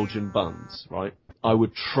 40 Belgian buns, right? I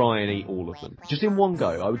would try and eat all of them. Just in one go.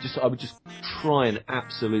 I would just try and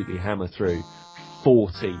absolutely hammer through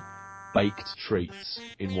 40 baked treats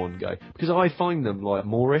in one go. Because I find them, like,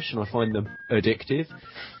 moreish, and I find them addictive.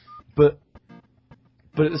 But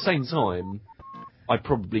at the same time, I'd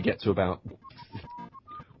probably get to about,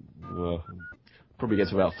 well, probably get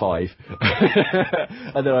to about 5.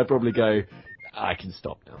 And then I'd probably go, I can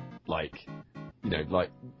stop now. Like, you know, like,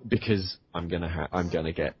 because I'm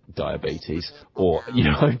gonna get diabetes, or, you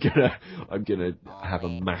know, I'm gonna have a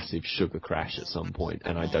massive sugar crash at some point,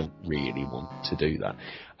 and I don't really want to do that.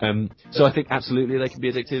 So I think absolutely they can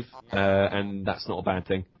be addictive, and that's not a bad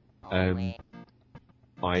thing.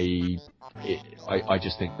 I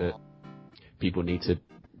just think that people need to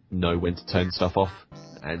know when to turn stuff off,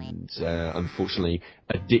 and unfortunately,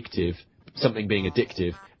 something being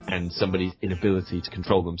addictive and somebody's inability to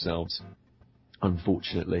control themselves,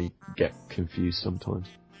 unfortunately, get confused sometimes.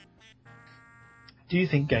 Do you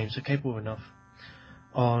think games are capable enough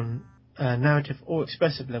on a narrative or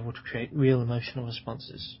expressive level to create real emotional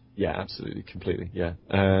responses? Yeah, absolutely, completely, yeah.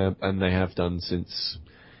 And they have done since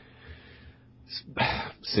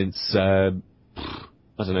I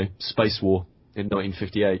don't know, Space War in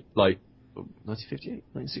 1958, like 1958,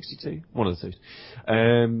 1962, one of the two,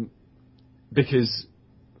 because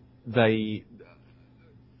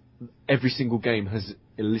every single game has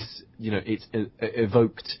it's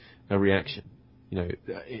evoked a reaction, you know,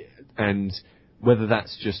 and whether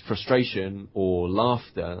that's just frustration or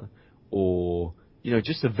laughter or, you know,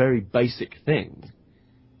 just a very basic thing.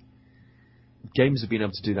 Games have been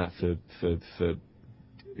able to do that for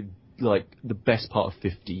like the best part of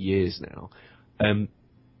 50 years now.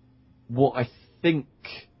 What I think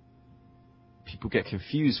people get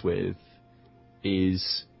confused with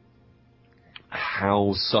is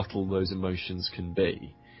how subtle those emotions can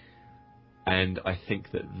be. And I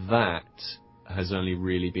think that has only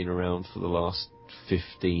really been around for the last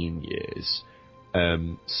 15 years.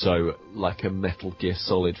 So, like a Metal Gear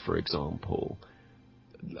Solid, for example,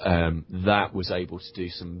 that was able to do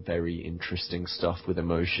some very interesting stuff with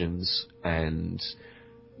emotions, and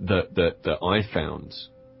that I found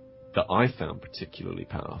particularly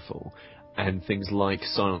powerful. And things like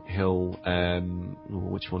Silent Hill,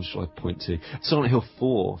 which one should I point to? Silent Hill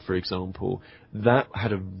 4, for example, that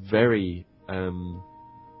had a very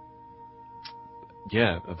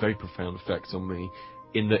profound effect on me,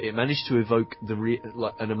 in that it managed to evoke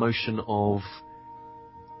an emotion of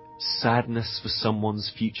sadness for someone's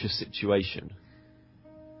future situation.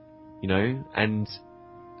 You know, and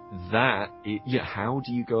how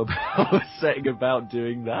do you go about setting about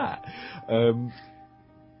doing that?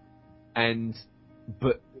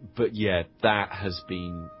 But yeah, that has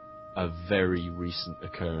been a very recent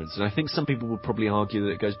occurrence, and I think some people would probably argue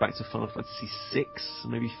that it goes back to Final Fantasy VI,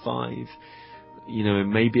 maybe 5. You know,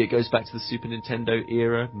 maybe it goes back to the Super Nintendo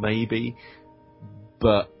era, maybe.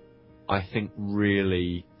 But I think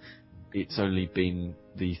really it's only been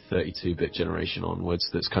the 32-bit generation onwards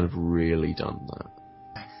that's kind of really done that.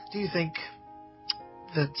 Do you think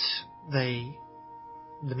that the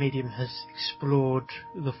medium has explored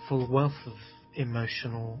the full wealth of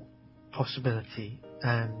emotional possibility,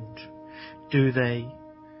 and do they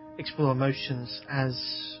explore emotions as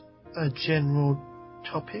a general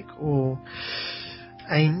topic or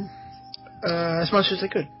aim as much as they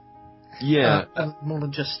could? Yeah. More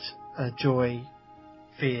than just joy,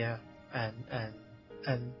 fear, and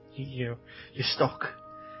your stock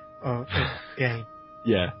of game.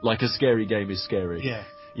 Yeah, like a scary game is scary. Yeah.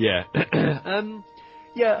 Yeah.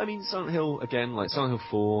 Yeah, I mean, Silent Hill, again, like Silent Hill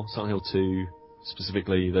 4, Silent Hill 2,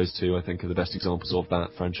 specifically, those two, I think, are the best examples of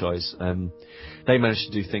that franchise. They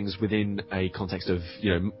managed to do things within a context of,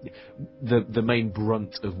 you know, the main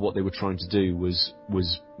brunt of what they were trying to do was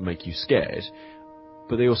make you scared,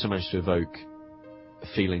 but they also managed to evoke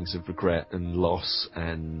feelings of regret and loss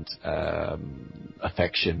and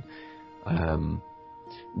affection,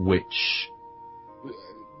 which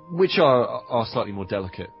are slightly more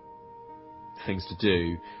delicate things to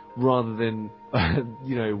do, rather than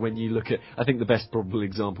you know, when you look at, I think the best probable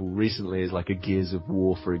example recently is like a Gears of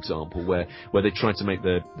War, for example, where they tried to make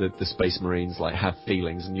the Space Marines like have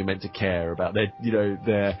feelings, and you're meant to care about their, you know,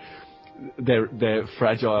 their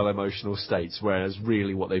fragile emotional states, whereas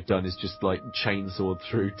really what they've done is just like chainsawed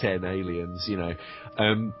through 10 aliens, you know.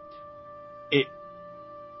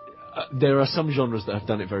 There are some genres that have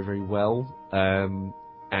done it very, very well,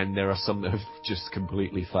 and there are some that have just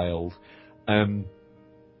completely failed.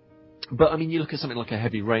 But I mean, you look at something like a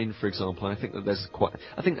Heavy Rain, for example, and I think that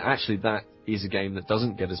I think that actually that is a game that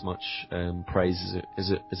doesn't get as much praise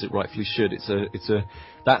as it rightfully should.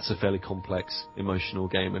 That's a fairly complex emotional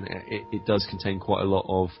game, and it does contain quite a lot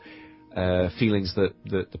of feelings that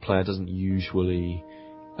the player doesn't usually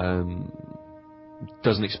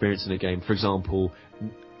doesn't experience in a game. For example,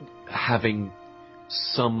 having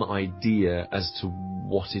some idea as to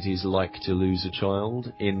what it is like to lose a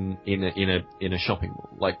child in a shopping mall,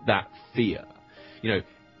 like that fear. You know,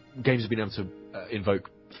 games have been able to invoke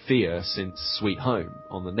fear since Sweet Home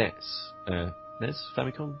on the NES,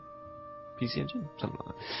 Famicom, PC Engine, something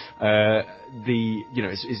like that.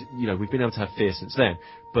 We've been able to have fear since then,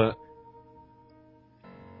 but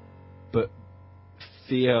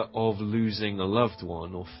fear of losing a loved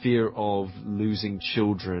one, or fear of losing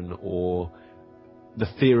children, or the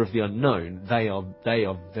fear of the unknown, they are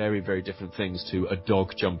very, very different things to a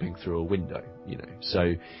dog jumping through a window, you know.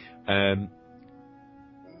 So,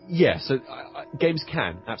 games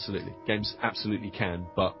absolutely can,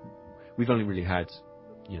 but we've only really had,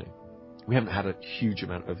 we haven't had a huge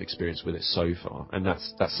amount of experience with it so far, and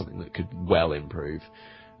that's something that could well improve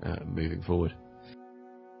moving forward.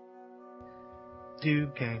 Do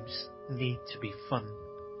games need to be fun?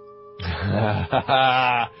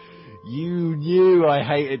 You knew I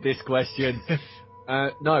hated this question.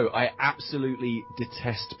 No, I absolutely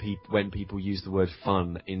detest when people use the word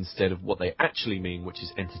fun instead of what they actually mean, which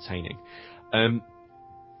is entertaining.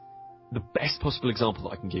 The best possible example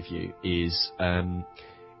that I can give you is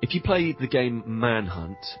if you play the game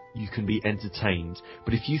Manhunt, you can be entertained.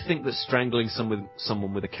 But if you think that strangling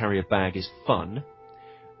someone with a carrier bag is fun,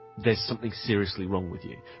 there's something seriously wrong with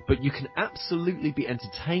you. But you can absolutely be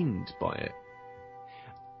entertained by it.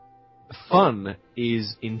 Fun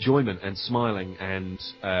is enjoyment and smiling and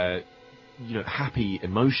happy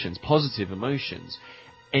emotions, positive emotions.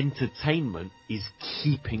 Entertainment is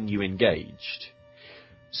keeping you engaged.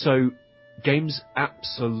 So games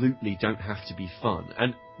absolutely don't have to be fun.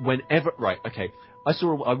 And whenever, I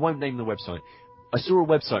won't name the website. I saw a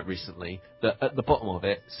website recently that at the bottom of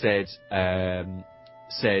it said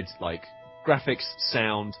like graphics,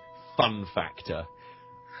 sound, fun factor.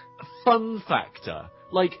 Fun factor.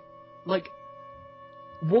 Like,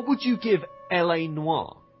 what would you give L.A.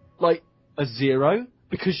 Noire? Like, a 0?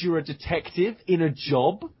 Because you're a detective in a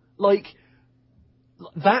job? Like,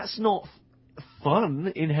 that's not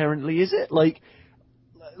fun, inherently, is it? Like,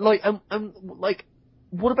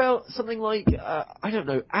 what about something like, I don't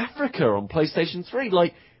know, Africa on PlayStation 3?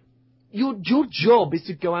 Like, your job is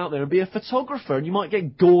to go out there and be a photographer, and you might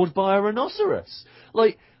get gored by a rhinoceros.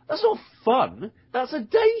 Like, that's not fun. That's a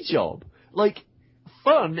day job. Like,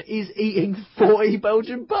 fun is eating 40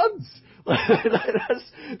 Belgian buns.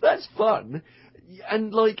 That's fun.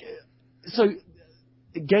 And so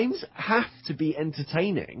games have to be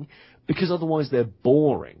entertaining because otherwise they're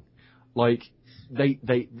boring. Like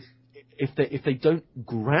if they don't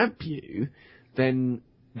grab you, then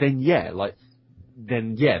the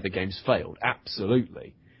game's failed.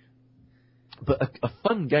 Absolutely. But a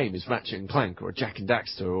fun game is Ratchet and Clank or a Jak and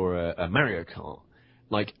Daxter or a Mario Kart.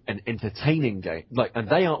 Like an entertaining game, and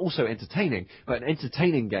they are also entertaining, but an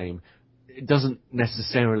entertaining game doesn't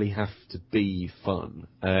necessarily have to be fun.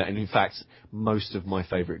 And in fact, most of my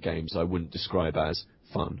favourite games I wouldn't describe as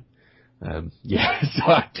fun. So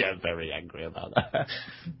I get very angry about that.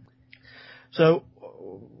 So,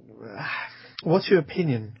 what's your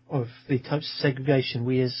opinion of the types of segregation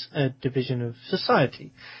we as a division of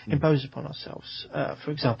society impose upon ourselves?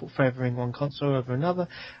 For example, favouring one console over another,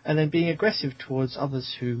 and then being aggressive towards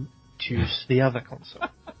others who choose the other console.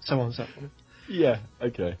 So on and so forth. Yeah,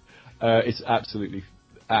 okay. It's absolutely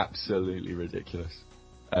ridiculous.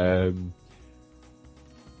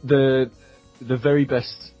 The very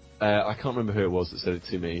best, I can't remember who it was that said it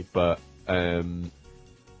to me, but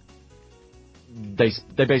they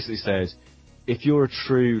basically said, if you're a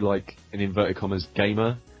true, like, in inverted commas,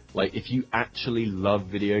 gamer, like, if you actually love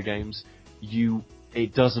video games,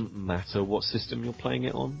 it doesn't matter what system you're playing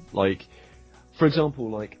it on. Like, for example,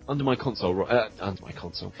 like, under my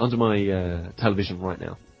television right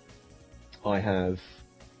now, I have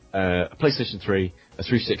a PlayStation 3, a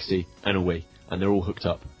 360, and a Wii, and they're all hooked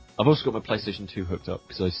up. I've also got my PlayStation 2 hooked up,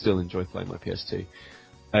 because I still enjoy playing my PS2.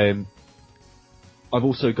 I've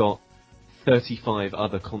also got 35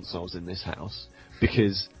 other consoles in this house,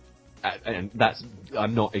 because, and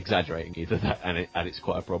I'm not exaggerating either, and it's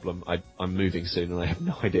quite a problem. I'm moving soon, and I have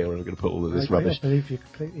no idea where I'm going to put all of this rubbish. I believe you're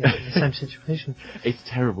completely in the same situation. It's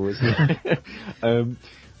terrible, isn't it?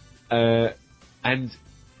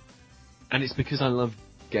 And it's because I love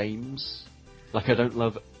games. Like, I don't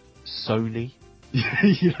love Sony.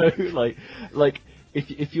 You know, like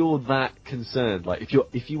if you're that concerned, like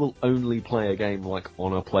if you will only play a game like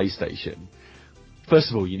on a PlayStation, first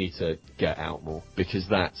of all you need to get out more, because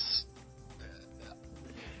that's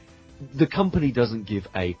the company doesn't give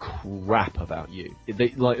a crap about you.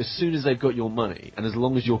 They, like, as soon as they've got your money, and as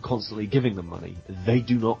long as you're constantly giving them money, they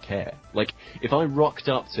do not care. Like, if I rocked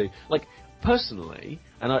up to, like, personally,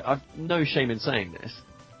 and I've no shame in saying this,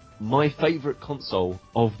 my favourite console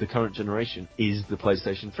of the current generation is the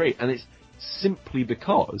PlayStation 3, and it's simply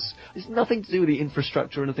because it's nothing to do with the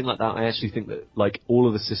infrastructure or anything like that. I actually think that, like, all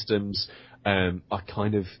of the systems are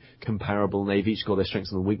kind of comparable, and they've each got their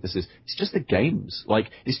strengths and weaknesses. It's just the games. Like,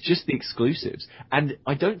 it's just the exclusives. And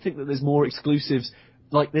I don't think that there's more exclusives.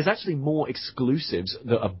 Like, there's actually more exclusives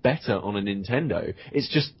that are better on a Nintendo. It's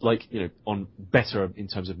just, like, you know, on better in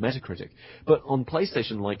terms of Metacritic. But on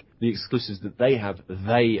PlayStation, like, the exclusives that they have,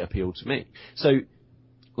 they appeal to me. So,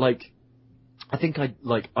 like, I think I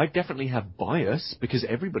definitely have bias, because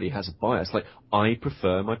everybody has a bias. Like, I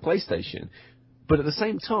prefer my PlayStation. But at the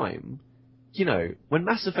same time, you know, when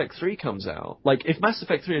Mass Effect 3 comes out, like, if Mass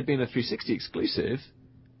Effect 3 had been a 360 exclusive,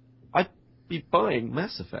 I'd be buying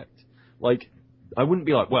Mass Effect. Like, I wouldn't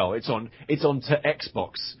be like, well, it's on to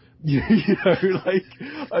Xbox. You know,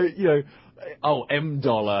 like, you know, oh,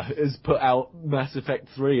 M-Dollar has put out Mass Effect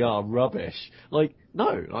 3, rubbish. Like,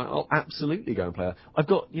 no, I'll absolutely go and play it. I've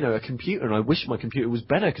got, you know, a computer, and I wish my computer was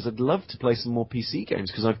better, because I'd love to play some more PC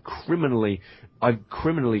games, because I've criminally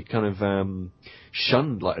kind of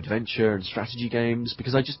shunned, like, adventure and strategy games,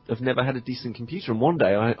 because I just have never had a decent computer. And one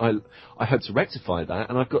day I hope to rectify that,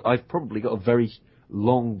 and I've probably got a very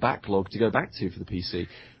long backlog to go back to for the PC.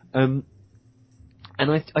 And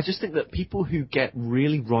I just think that people who get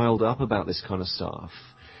really riled up about this kind of stuff,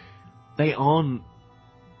 they're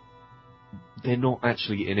not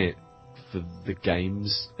actually in it for the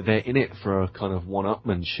games. They're in it for a kind of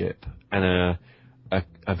one-upmanship and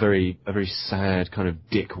a very sad kind of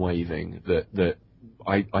dick waving that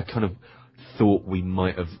I kind of thought we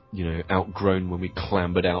might have, you know, outgrown when we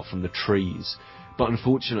clambered out from the trees. But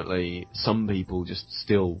unfortunately, some people just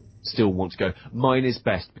still want to go, mine is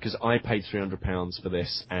best because I paid £300 for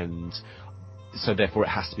this, and so therefore it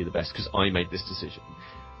has to be the best because I made this decision.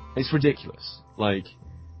 It's ridiculous. Like,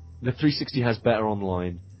 the 360 has better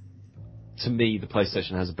online. To me, the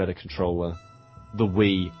PlayStation has a better controller. The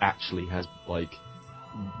Wii actually has, like,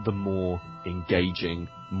 the more engaging,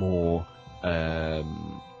 more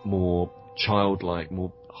childlike,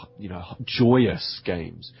 more, you know, joyous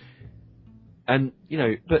games. And, you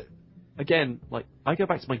know, but again, like, I go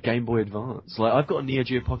back to my Game Boy Advance. Like, I've got a Neo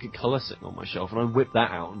Geo Pocket Color sitting on my shelf, and I whip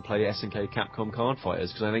that out and play SNK Capcom Card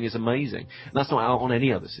Fighters because I think it's amazing. And that's not out on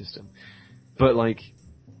any other system. But, like,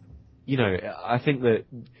 you know, I think that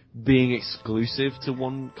being exclusive to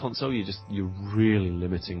one console, you're really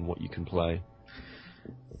limiting what you can play.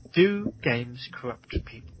 Do games corrupt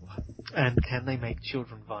people? And can they make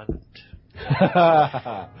children violent?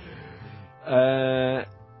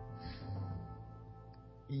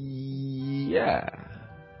 Yeah.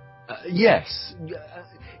 Yes.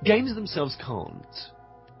 Games themselves can't.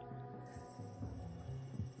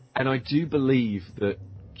 And I do believe that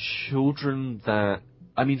children that...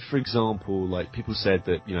 I mean, for example, like, people said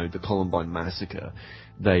that, you know, the Columbine Massacre,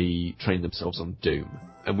 they trained themselves on Doom.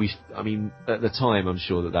 And I mean, at the time, I'm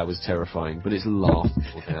sure that was terrifying, but it's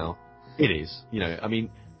laughable now. It is. You know, I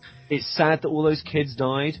mean, it's sad that all those kids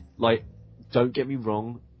died. Like, don't get me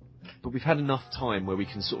wrong, but we've had enough time where we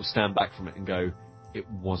can sort of stand back from it and go, it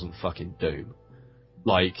wasn't fucking Doom.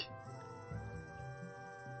 Like,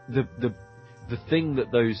 the thing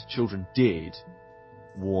that those children did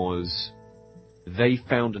was they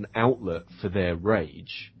found an outlet for their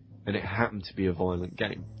rage, and it happened to be a violent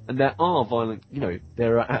game. And there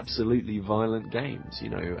are absolutely violent games, you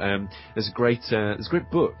know. There's a great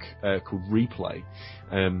book called Replay,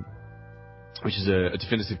 which is a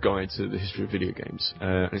definitive guide to the history of video games.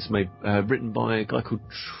 And it's written by a guy called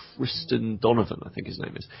Tristan Donovan, I think his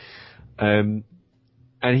name is. And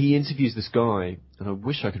he interviews this guy, and I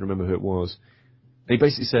wish I could remember who it was. And he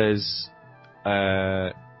basically says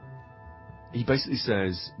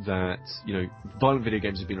that, you know, violent video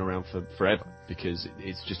games have been around for forever because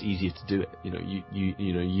it's just easier to do it. You know,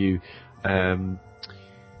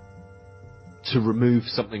 to remove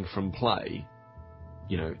something from play,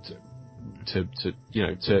 you know,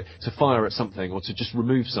 to fire at something or to just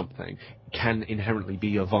remove something can inherently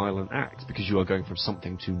be a violent act because you are going from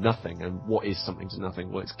something to nothing. And what is something to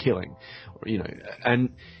nothing? Well, it's killing, you know, and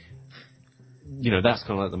you know, that's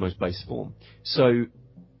kind of like the most base form. So,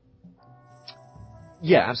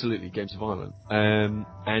 yeah, absolutely, games are violent.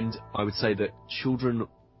 And I would say that children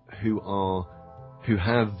who are who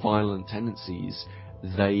have violent tendencies,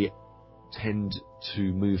 they tend to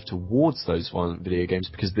move towards those violent video games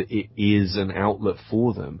because it is an outlet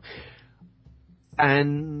for them.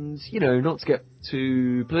 And, not to get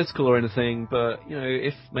too political or anything, but,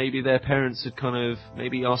 if maybe their parents had kind of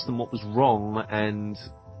maybe asked them what was wrong and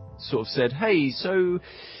sort of said, hey, so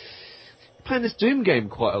playing this Doom game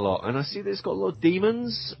quite a lot, and I see that it's got a lot of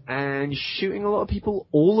demons and shooting a lot of people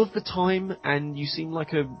all of the time, and you seem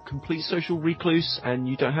like a complete social recluse, and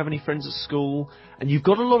you don't have any friends at school, and you've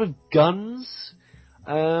got a lot of guns,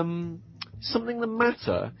 something the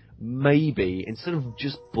matter. Maybe, instead of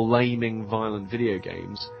just blaming violent video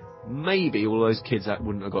games, maybe all those kids that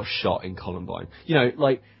wouldn't have got shot in Columbine.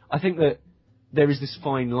 I think that there is this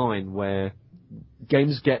fine line where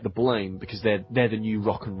games get the blame because they're the new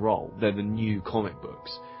rock and roll, they're the new comic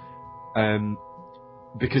books,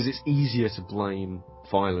 because it's easier to blame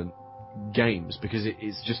violent games because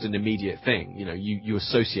it's just an immediate thing. You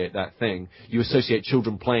associate that thing, you associate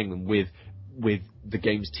children playing them with the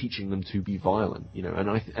games teaching them to be violent,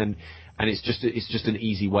 and it's just an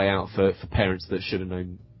easy way out for parents that should have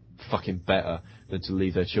known fucking better than to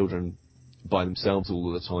leave their children by themselves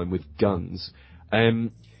all the time with guns. But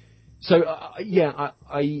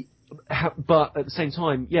at the same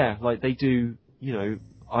time, they do,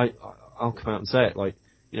 I'll come out and say it,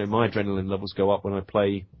 my adrenaline levels go up when I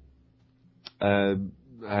play, when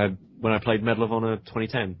I played Medal of Honor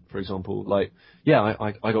 2010, for example. I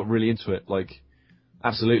got really into it,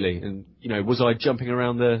 absolutely. And, was I jumping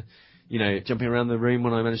around the room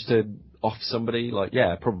when I managed to off somebody?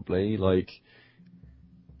 Yeah, probably,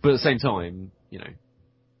 but at the same time, let's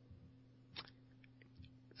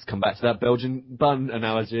come back to that Belgian bun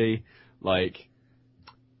analogy.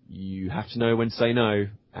 You have to know when to say no,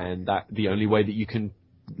 and that the only way that you can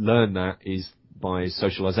learn that is by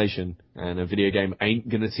socialization, and a video game ain't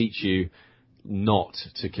gonna teach you not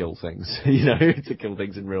to kill things, to kill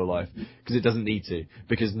things in real life, because it doesn't need to,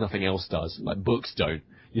 because nothing else does. Books don't,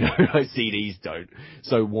 CDs don't.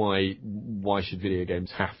 So why should video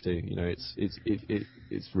games have to?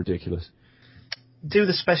 It's ridiculous. Do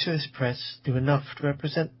the specialist press do enough to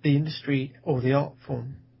represent the industry or the art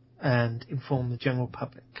form and inform the general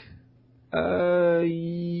public?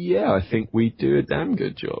 Yeah, I think we do a damn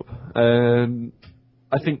good job.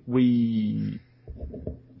 I think we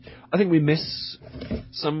miss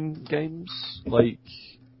some games.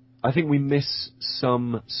 I think we miss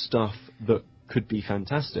some stuff that could be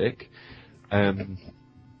fantastic. For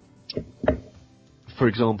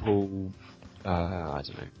example, I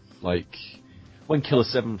don't know, when Killer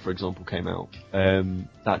 7, for example, came out,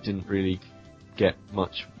 that didn't really get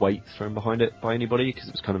much weight thrown behind it by anybody because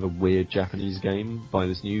it was kind of a weird Japanese game by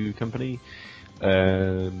this new company.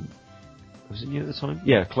 Was it new at the time?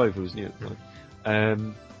 Yeah, Clover was new at the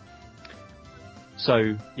time.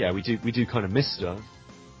 So yeah, we do kind of miss stuff.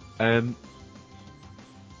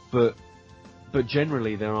 But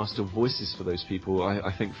generally there are still voices for those people.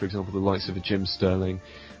 I think, for example, the likes of a Jim Sterling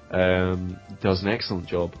does an excellent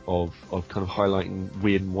job of kind of highlighting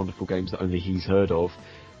weird and wonderful games that only he's heard of,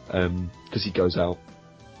 because he goes out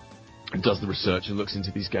and does the research and looks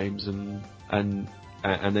into these games and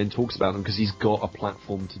then talks about them because he's got a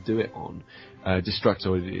platform to do it on.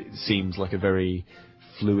 Destructoid, it seems like a very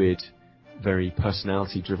fluid, very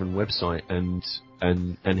personality-driven website, and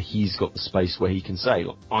he's got the space where he can say,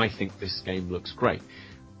 look, I think this game looks great.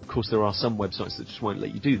 Of course, there are some websites that just won't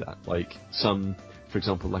let you do that. Some, for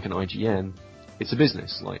example, like an IGN, it's a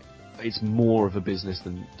business. It's more of a business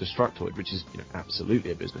than Destructoid, which is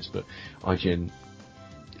absolutely a business. But IGN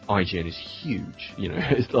is huge.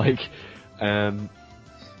 It's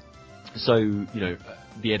so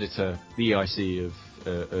the editor, the EIC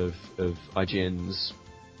of IGN's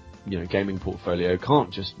gaming portfolio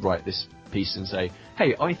can't just write this piece and say,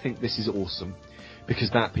 hey, I think this is awesome, because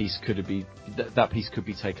that piece could be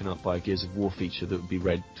taken up by a Gears of War feature that would be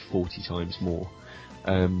read 40 times more.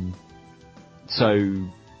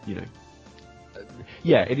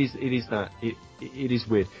 Yeah, it is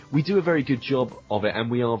weird. We do a very good job of it, and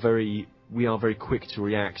we are very quick to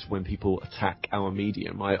react when people attack our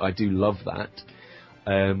medium. I do love that,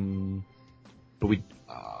 but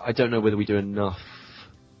I don't know whether we do enough.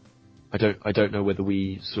 I don't know whether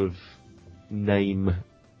we sort of name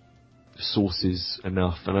sources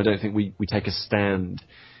enough, and I don't think we take a stand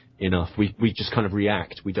enough. We just kind of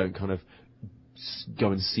react. We don't kind of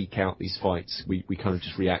go and seek out these fights. We kind of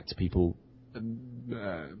just react to people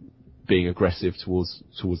being aggressive towards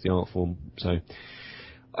the art form. So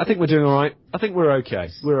I think we're doing all right. I think we're okay.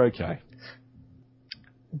 We're okay.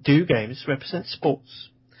 Do games represent sports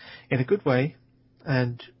in a good way,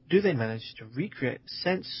 and do they manage to recreate the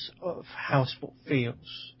sense of how sport feels,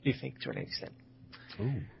 do you think, to an extent?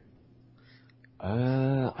 Ooh.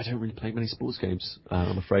 I don't really play many sports games,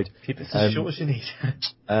 I'm afraid. Keep it as short as you need.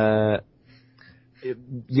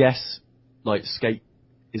 Yes, like skate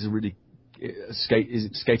is a really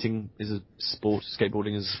skating is a sport,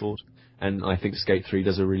 skateboarding is a sport, and I think Skate 3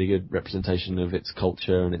 does a really good representation of its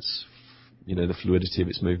culture and its, the fluidity of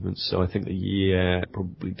its movements. So I think that it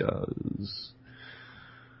probably does.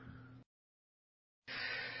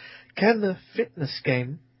 Can the fitness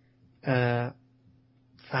game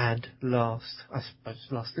fad last? I suppose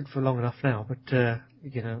it's lasted for long enough now, but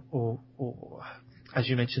or as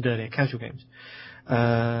you mentioned earlier, casual games.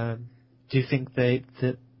 Do you think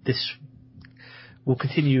that this will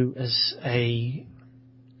continue as a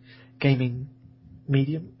gaming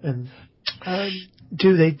medium, and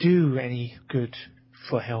do they do any good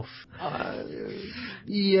for health?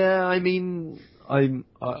 Yeah, I mean, I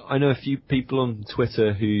know a few people on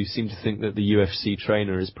Twitter who seem to think that the UFC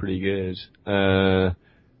trainer is pretty good and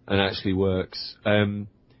actually works. A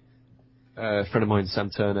friend of mine, Sam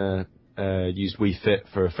Turner, used Wii Fit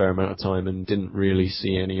for a fair amount of time and didn't really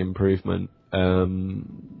see any improvement.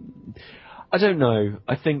 I don't know.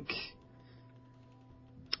 I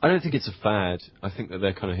don't think it's a fad. I think that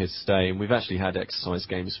they're kind of here to stay, and we've actually had exercise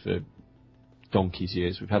games for donkey's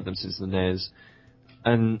years. We've had them since the NES,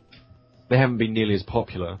 and they haven't been nearly as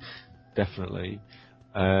popular, definitely.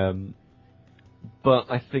 But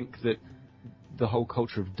I think that the whole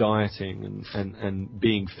culture of dieting and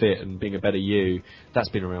being fit and being a better you, that's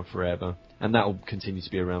been around forever, and that will continue to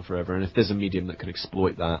be around forever. And if there's a medium that can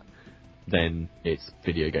exploit that, then it's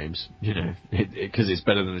video games, because it's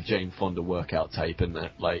better than a Jane Fonda workout tape, and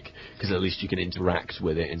that, because at least you can interact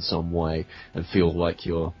with it in some way and feel like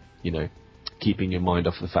you're, keeping your mind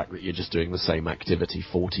off the fact that you're just doing the same activity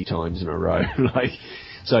 40 times in a row.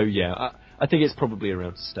 So yeah, I think it's probably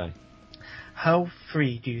around to stay. How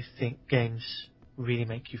free do you think games really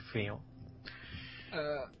make you feel?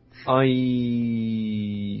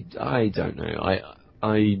 I don't know.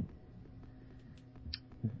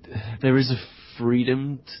 There is a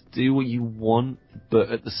freedom to do what you want,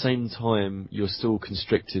 but at the same time, you're still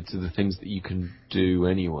constricted to the things that you can do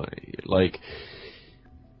anyway.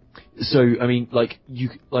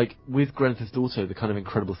 With Grand Theft Auto, the kind of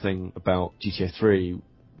incredible thing about GTA 3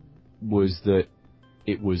 was that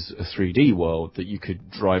it was a 3D world that you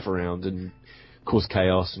could drive around and cause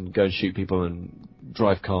chaos and go and shoot people and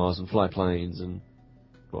drive cars and fly planes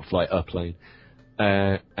fly a plane,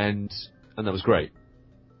 and that was great.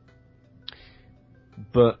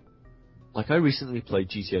 But I recently played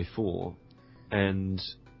GTA 4, and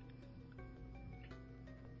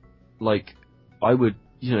I would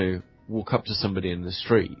walk up to somebody in the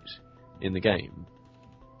street in the game,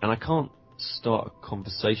 and I can't start a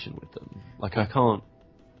conversation with them. I can't,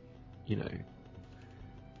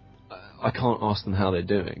 I can't ask them how they're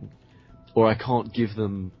doing, or I can't give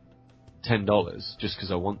them $10 just because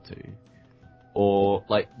I want to, or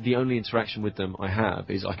the only interaction with them I have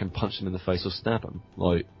is I can punch them in the face or stab them,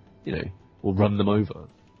 or run them over,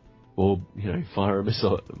 or fire a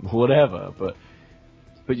missile at them, or whatever.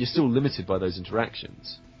 But you're still limited by those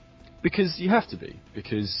interactions because you have to be,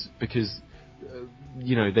 because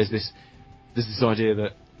there's this idea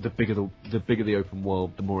that the bigger the open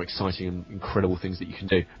world, the more exciting and incredible things that you can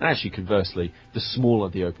do. And actually, conversely, the smaller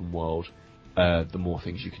the open world, the more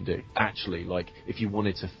things you can do. Actually, if you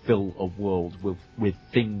wanted to fill a world with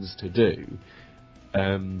things to do,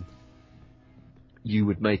 you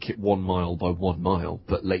would make it 1 mile by 1 mile,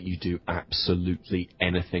 but let you do absolutely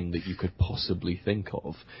anything that you could possibly think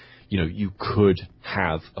of. You could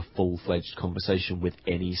have a full-fledged conversation with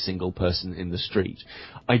any single person in the street.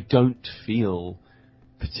 I don't feel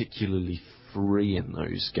particularly free in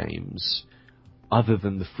those games, other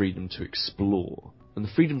than the freedom to explore. And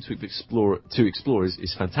the freedom to explore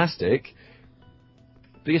is fantastic,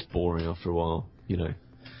 but it's boring after a while,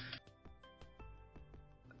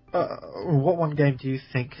 What one game do you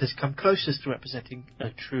think has come closest to representing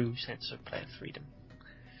a true sense of player freedom?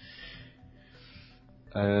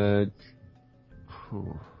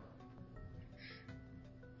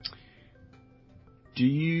 Do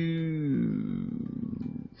you...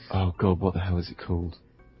 Oh god, what the hell is it called?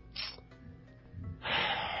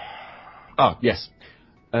 Yes.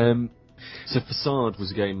 So Facade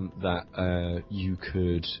was a game that you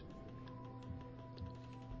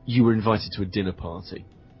were invited to a dinner party,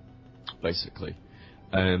 basically.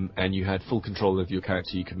 And you had full control of your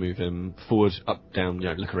character. You could move him forward, up, down,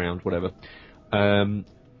 look around, whatever.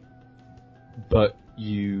 But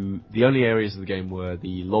the only areas of the game were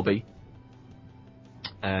the lobby,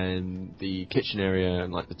 and the kitchen area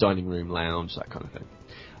and like the dining room, lounge, that kind of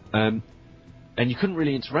thing. And you couldn't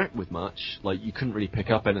really interact with much, like you couldn't really pick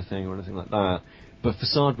up anything or anything like that. But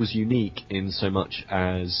Facade was unique in so much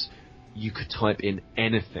as you could type in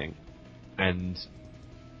anything, and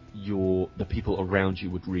the people around you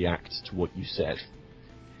would react to what you said.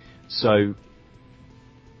 So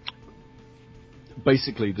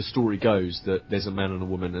basically, the story goes that there's a man and a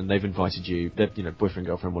woman, and they've invited you, they're, boyfriend,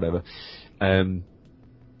 girlfriend, whatever. And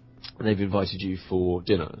they've invited you for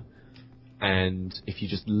dinner. And if you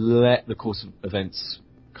just let the course of events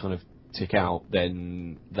kind of tick out,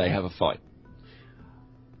 then they have a fight.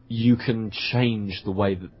 You can change the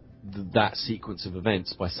way that sequence of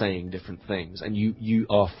events by saying different things, and you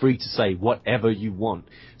are free to say whatever you want.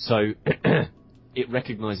 So it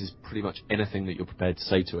recognises pretty much anything that you're prepared to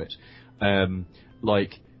say to it.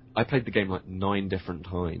 Like, I played the game like 9 different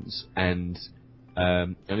times, and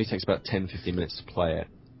it only takes about 10-15 minutes to play it.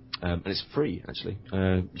 And it's free, actually.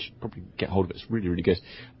 You should probably get hold of it. It's really, really good.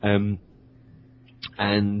 And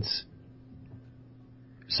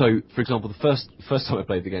so, for example, the first time I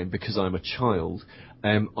played the game, because I'm a child,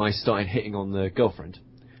 I started hitting on the girlfriend.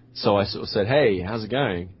 So I sort of said, "Hey, how's it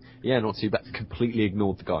going?" "Yeah, not too bad." Completely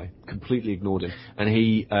ignored the guy. Completely ignored him. And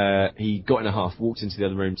he got in a huff, walked into the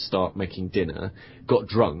other room to start making dinner, got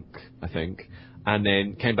drunk, I think, and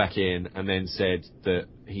then came back in and then said that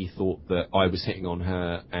he thought that I was hitting on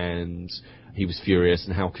her and he was furious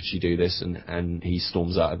and how could she do this, and he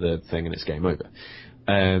storms out of the thing and it's game over.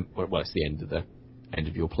 Well, it's the end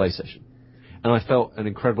of your play session. And I felt an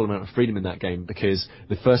incredible amount of freedom in that game, because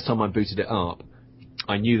the first time I booted it up,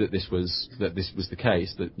 I knew that this was the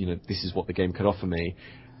case, that this is what the game could offer me,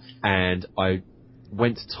 and I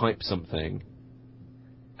went to type something,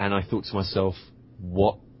 and I thought to myself,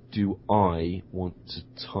 what do I want to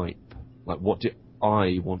type? Like, what do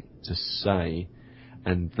I want to say?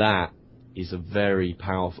 And that is a very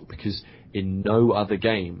powerful, because in no other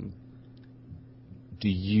game do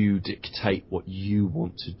you dictate what you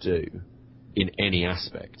want to do in any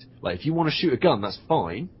aspect. Like, if you want to shoot a gun, that's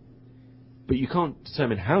fine, but you can't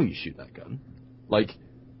determine how you shoot that gun. Like,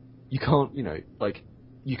 you can't, you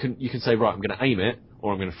can say, right, I'm going to aim it,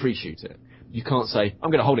 or I'm going to free shoot it. You can't say, I'm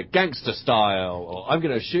going to hold it gangster style, or I'm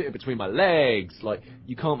going to shoot it between my legs. Like,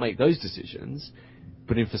 you can't make those decisions.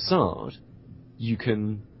 But in Facade, you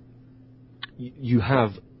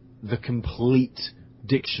have the complete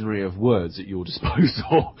dictionary of words at your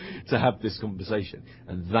disposal to have this conversation.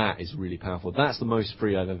 And that is really powerful. That's the most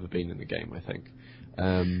free I've ever been in the game, I think.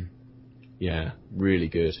 Yeah, really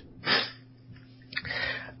good.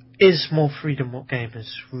 Is more freedom what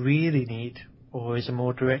gamers really need, or is a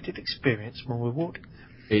more directed experience more rewarding?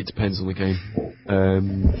 It depends on the game.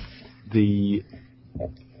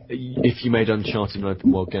 If you made Uncharted an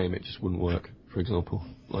open world game, it just wouldn't work, for example.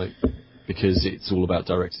 Like, because it's all about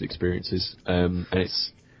directed experiences. And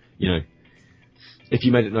it's, if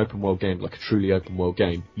you made it an open world game, like a truly open world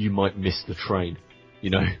game, you might miss the train,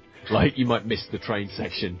 Like, you might miss the train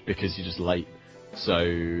section because you're just late. So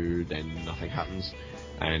then nothing happens.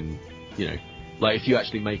 And, like, if you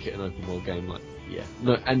actually make it an open world game, like, yeah.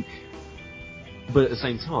 No, but at the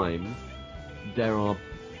same time, there are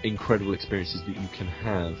incredible experiences that you can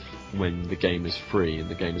have when the game is free and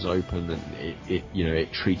the game is open, and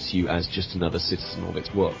it treats you as just another citizen of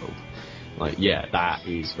its world. Like, yeah, that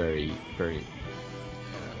is very, very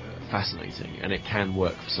fascinating, and it can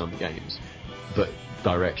work for some games, but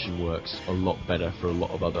direction works a lot better for a lot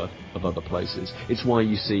of other places. It's why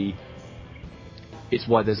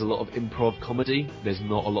there's a lot of improv comedy. There's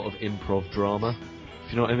not a lot of improv drama.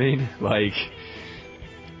 If you know what I mean? Like,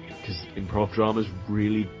 because improv drama is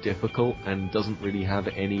really difficult and doesn't really have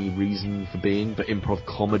any reason for being. But improv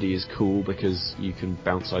comedy is cool because you can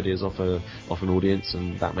bounce ideas off an audience,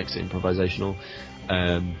 and that makes it improvisational.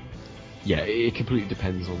 Yeah, it completely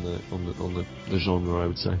depends on the genre, I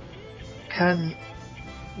would say. Can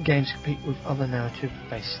games compete with other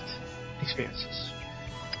narrative-based experiences?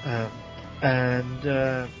 And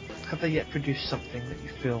have they yet produced something that you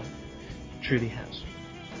feel truly has?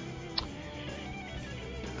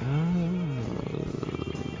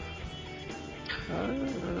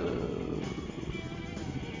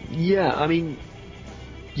 Yeah, I mean,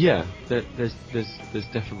 yeah, there's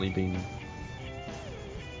definitely been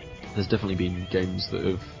games that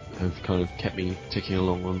have kind of kept me ticking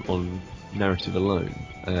along on narrative alone.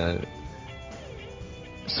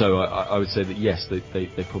 So I would say that yes, they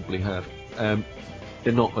probably have.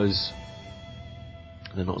 They're not as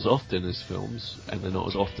often as films, and they're not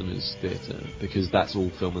as often as theatre, because that's all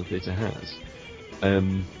film and theatre has.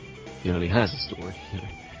 It only has a story.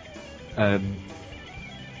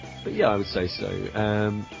 But yeah, I would say so.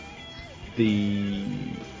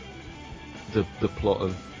 The plot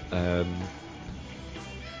of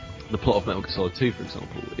Metal Gear Solid 2, for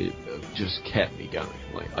example, it just kept me going.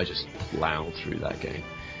 Like, I just plowed through that game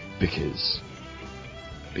because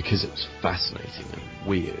it was fascinating and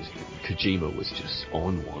weird. Kojima was just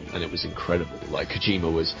on one, and it was incredible. Like,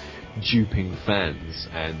 Kojima was duping fans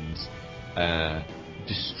and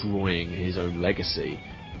destroying his own legacy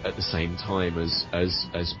at the same time as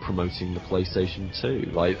promoting the PlayStation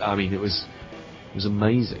 2. Like, I mean, it was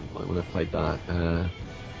amazing. Like, when I played that,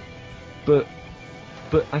 but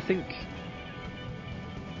I think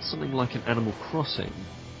something like an Animal Crossing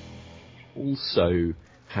also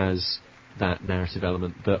has that narrative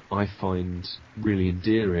element that I find really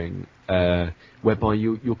endearing, whereby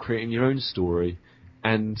you're creating your own story,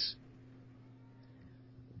 and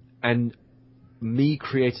me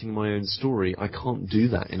creating my own story, I can't do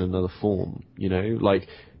that in another form, you know, like,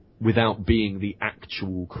 without being the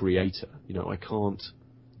actual creator. You know, I can't,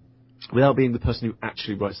 without being the person who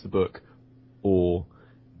actually writes the book or,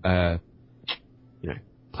 you know,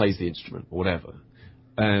 plays the instrument or whatever.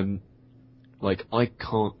 Like, I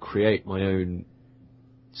can't create my own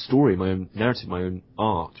story, my own narrative, my own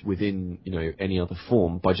art within, you know, any other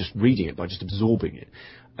form by just reading it, by just absorbing it.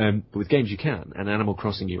 But with games you can, and Animal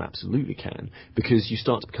Crossing you absolutely can, because you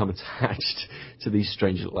start to become attached to these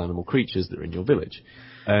strange little animal creatures that are in your village.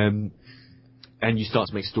 And you start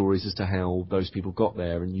to make stories as to how those people got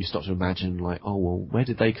there, and you start to imagine, like, oh, well, where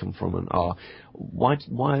did they come from? And why is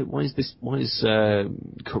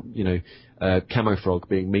Camo Frog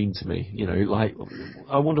being mean to me? You know, like,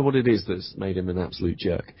 I wonder what it is that's made him an absolute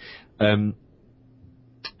jerk. And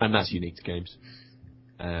that's unique to games.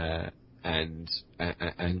 And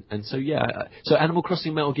so yeah, so Animal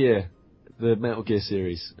Crossing, Metal Gear, the Metal Gear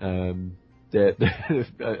series, they're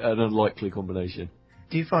an unlikely combination.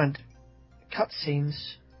 Do you find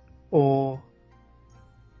cutscenes, or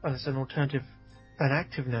as an alternative, an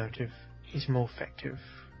active narrative is more effective?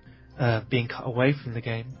 Being cut away from the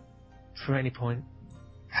game for any point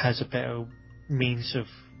has a better means of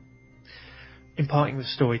imparting the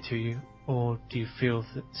story to you, or do you feel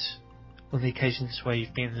that on the occasions where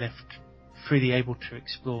you've been left freely able to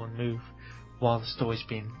explore and move while the story's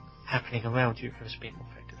been happening around you has been more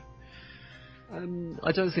effective?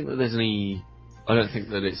 I don't think that there's any. I don't think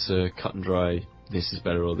that it's a cut and dry, this is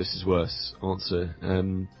better or this is worse answer.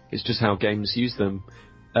 It's just how games use them.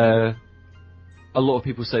 A lot of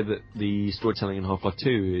people say that the storytelling in Half-Life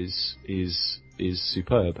 2 is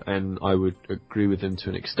superb, and I would agree with them to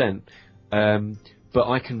an extent. But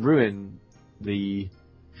I can ruin the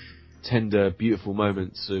tender, beautiful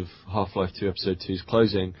moments of Half-Life 2 Episode 2's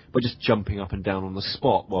closing by just jumping up and down on the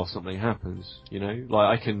spot while something happens. You know,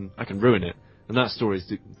 like, I can ruin it, and that story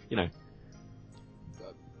is, you know,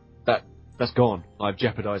 that's gone. I've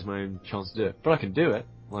jeopardised my own chance to do it, but I can do it,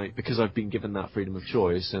 like, because I've been given that freedom of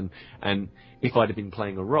choice. And if I'd have been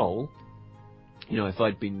playing a role, you know, if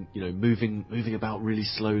I'd been, you know, moving about really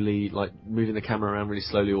slowly, like moving the camera around really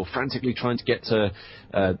slowly, or frantically trying to get to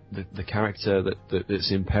the character that's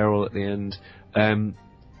in peril at the end,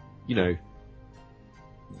 you know,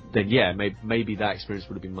 then yeah, maybe that experience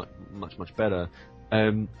would have been much better.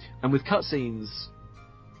 And with cutscenes,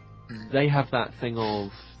 they have that thing of,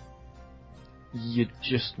 you're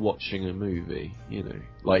just watching a movie, you know.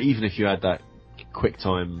 Like, even if you had that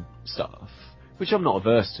QuickTime stuff, which I'm not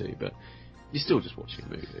averse to, but you're still just watching a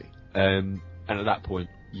movie. And at that point,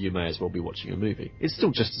 you may as well be watching a movie. It's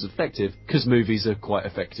still just as effective, because movies are quite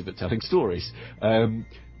effective at telling stories.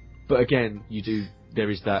 But again, there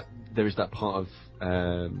is that part of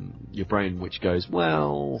your brain which goes,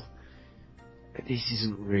 well, this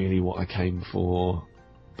isn't really what I came for,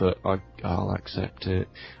 but I'll accept it.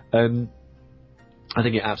 I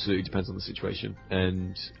think it absolutely depends on the situation,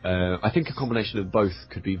 and I think a combination of both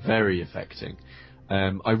could be very affecting.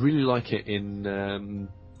 I really like it in,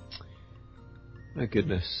 oh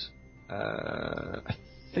goodness, I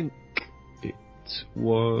think it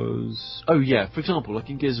was, oh yeah, for example, like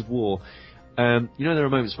in Gears of War, you know, there are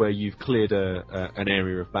moments where you've cleared an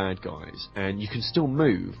area of bad guys, and you can still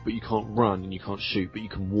move, but you can't run and you can't shoot, but you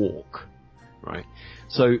can walk, right?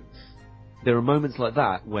 So there are moments like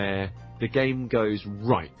that where the game goes,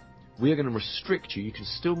 right, we are going to restrict you, you can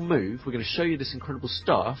still move, we're going to show you this incredible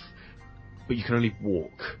stuff, but you can only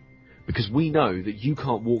walk. Because we know that you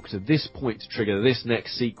can't walk to this point to trigger this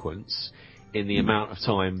next sequence in the amount of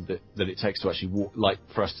time that it takes to actually walk, like,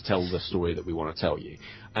 for us to tell the story that we want to tell you.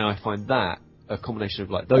 And I find that a combination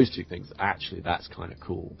of, like, those two things, actually that's kind of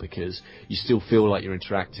cool, because you still feel like you're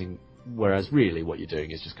interacting, whereas really what you're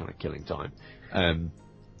doing is just kind of killing time.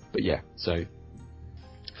 But yeah, so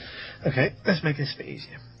Okay, let's make this a bit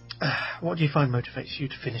easier. What do you find motivates you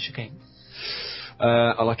to finish a game?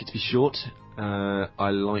 I like it to be short. I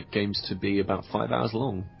like games to be about 5 hours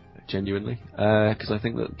long, genuinely, because I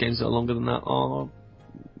think that games that are longer than that are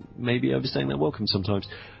maybe overstaying their welcome sometimes.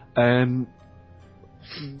 I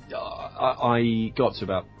got to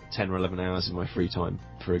about 10 or 11 hours in my free time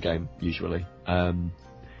for a game, usually. So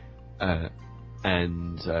I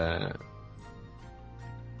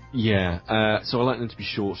like them to be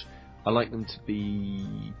short. I like them to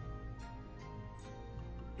be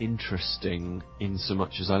interesting in so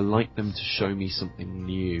much as I like them to show me something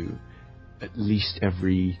new at least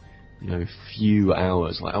every, few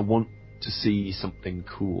hours. Like, I want to see something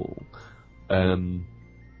cool.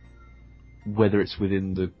 Whether it's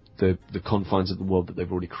within the confines of the world that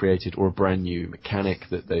they've already created, or a brand new mechanic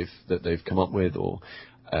that they've come up with, or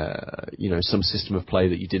some system of play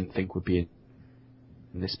that you didn't think would be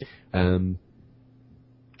in this.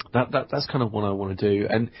 That's kind of what I want to do,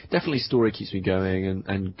 and definitely story keeps me going,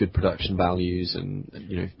 and good production values, and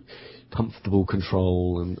comfortable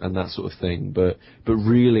control, and that sort of thing. But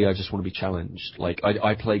really, I just want to be challenged. Like,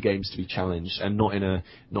 I play games to be challenged, and not in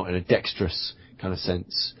a dexterous kind of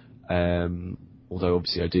sense. Although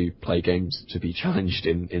obviously I do play games to be challenged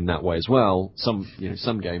in that way as well. Some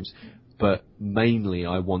games, but mainly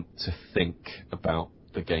I want to think about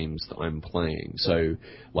the games that I'm playing. So,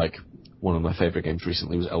 like, one of my favourite games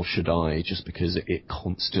recently was El Shaddai, just because it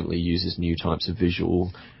constantly uses new types of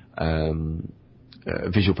visual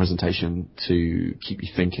presentation to keep you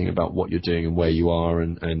thinking about what you're doing and where you are,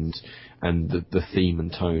 and the theme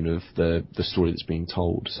and tone of the story that's being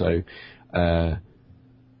told. So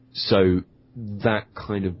that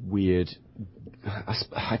kind of weird,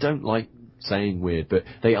 I don't like saying weird, but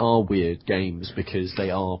they are weird games because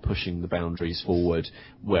they are pushing the boundaries forward,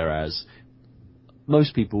 whereas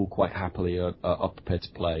most people quite happily are prepared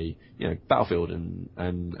to play, Battlefield and I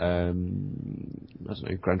don't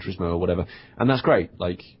know, Gran Turismo or whatever, and that's great.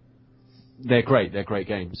 Like, they're great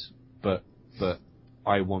games, but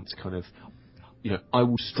I want to kind of, I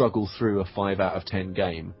will struggle through a 5 out of 10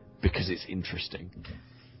 game because it's interesting.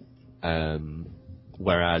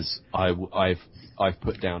 Whereas I've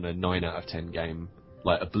put down a 9 out of 10 game,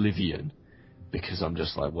 like Oblivion, because I'm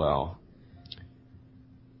just like, well,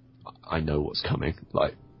 I know what's coming.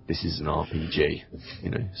 Like, this is an RPG,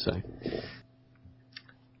 so.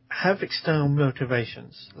 Have external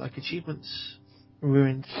motivations, like achievements,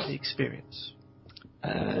 ruined the experience?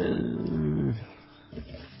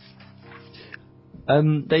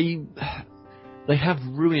 They have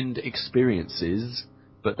ruined experiences,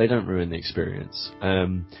 but they don't ruin the experience.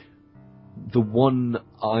 The one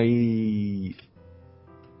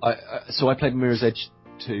so I played Mirror's Edge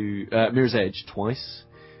twice.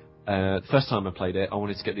 The first time I played it, I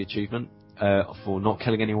wanted to get the achievement for not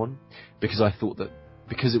killing anyone, because I thought that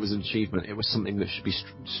because it was an achievement, it was something that should be,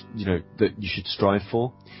 that you should strive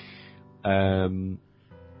for. And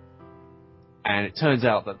it turns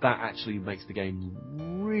out that actually makes the game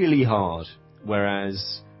really hard.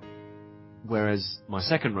 Whereas my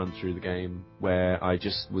second run through the game, where I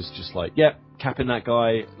was just like, yep, capping that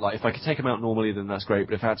guy. Like, if I could take him out normally, then that's great.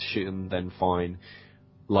 But if I had to shoot him, then fine.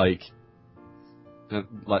 Like,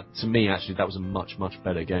 to me, actually, that was a much, much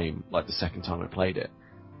better game, like, the second time I played it.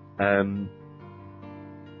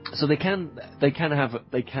 So they can have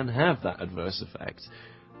that adverse effect.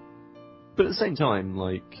 But at the same time,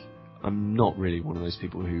 like, I'm not really one of those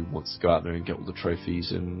people who wants to go out there and get all the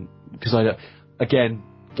trophies, and because again,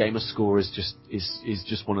 gamer score is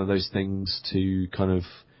just one of those things to kind of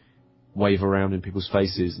wave around in people's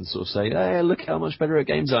faces and sort of say, hey, look how much better at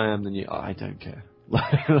games I am than you. I don't care.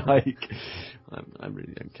 Like, I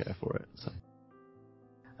really don't care for it. So.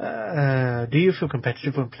 Do you feel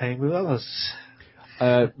competitive when playing with others?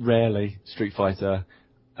 Rarely. Street Fighter.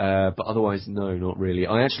 But otherwise, no, not really.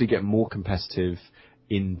 I actually get more competitive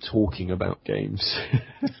in talking about games.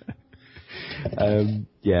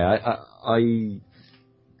 I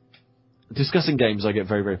discussing games I get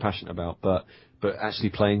very, very passionate about, but actually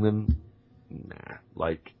playing them, nah,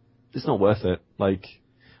 like, it's not worth it. Like,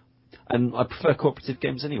 and I prefer cooperative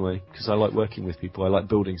games anyway, because I like working with people. I like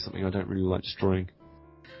building something. I don't really like destroying.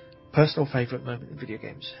 Personal favourite moment in video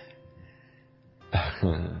games?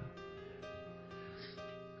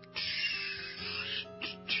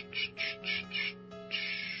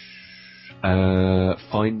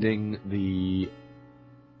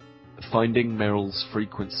 Finding Meryl's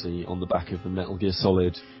frequency on the back of the Metal Gear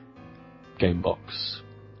Solid game box.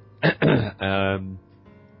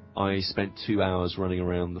 I spent 2 hours running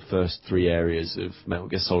around the first 3 areas of Metal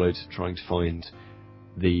Gear Solid trying to find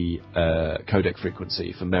the codec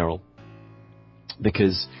frequency for Meryl,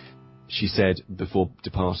 because she said before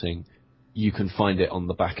departing, "You can find it on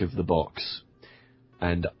the back of the box."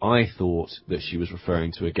 And I thought that she was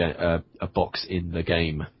referring to a box in the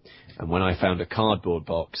game. And when I found a cardboard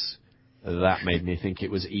box, that made me think it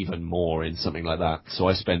was even more in something like that. So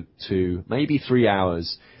I spent 2, maybe 3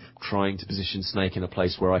 hours trying to position Snake in a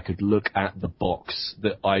place where I could look at the box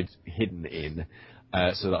that I'd hidden in,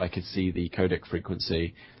 so that I could see the codec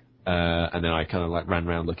frequency. And then I kind of like ran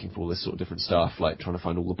around looking for all this sort of different stuff, like trying to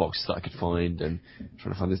find all the boxes that I could find and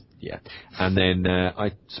trying to find this, And then,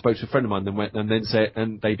 I spoke to a friend of mine and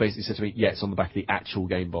they basically said to me, it's on the back of the actual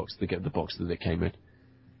game box, the box that it came in.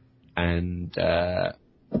 And,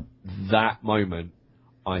 that moment,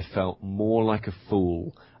 I felt more like a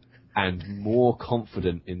fool and more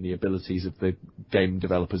confident in the abilities of the game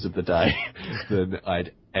developers of the day than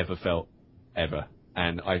I'd ever felt, ever.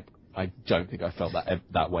 And I don't think I felt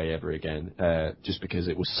that way ever again, just because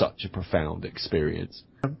it was such a profound experience.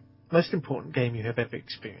 Most important game you have ever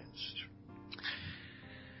experienced?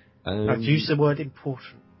 I've used the word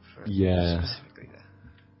important for specifically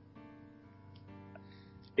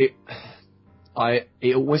there.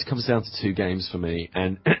 It always comes down to 2 games for me,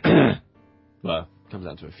 and well, it comes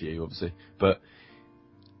down to a few, obviously. But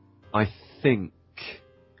I think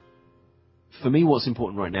for me, what's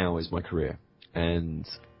important right now is my career, and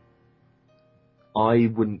I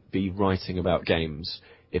wouldn't be writing about games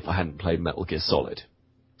if I hadn't played Metal Gear Solid.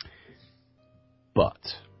 But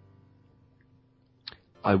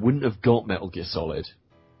I wouldn't have got Metal Gear Solid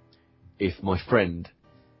if my friend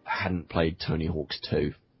hadn't played Tony Hawk's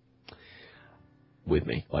 2 with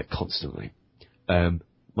me, like, constantly.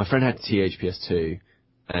 My friend had THPS 2,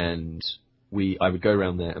 and I would go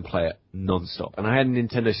around there and play it non-stop. And I had a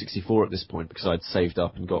Nintendo 64 at this point because I'd saved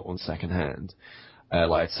up and got one second hand.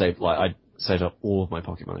 I'd saved up all of my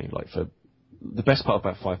pocket money, like, for the best part of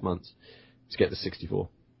about 5 months to get the 64.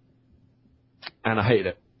 And I hated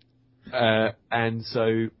it. And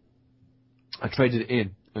so I traded it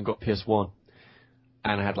in and got PS1.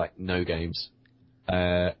 And I had, like, no games.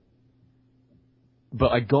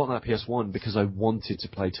 But I got that PS1 because I wanted to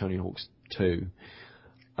play Tony Hawk's 2.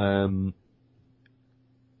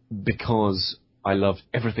 Because I loved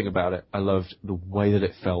everything about it. I loved the way that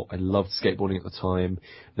it felt. I loved skateboarding at the time.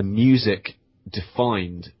 The music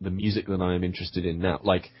defined the music that I am interested in now.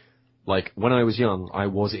 Like when I was young, I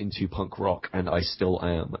was into punk rock, and I still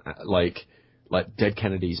am. Like Dead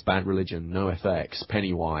Kennedys, Bad Religion, NoFX,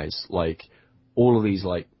 Pennywise, like all of these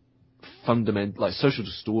like fundamental, like Social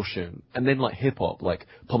Distortion, and then like hip hop, like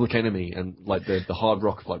Public Enemy, and like the hard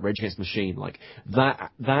rock of like Rage Against the Machine. Like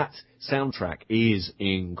that soundtrack is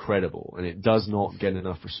incredible, and it does not get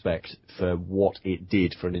enough respect for what it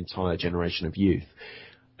did for an entire generation of youth.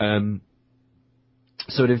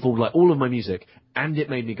 So it involved like all of my music, and it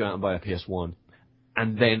made me go out and buy a PS1,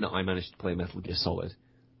 and then I managed to play Metal Gear Solid,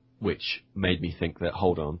 which made me think that,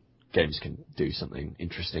 hold on, games can do something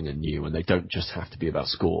interesting and new, and they don't just have to be about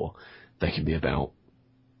score. They can be about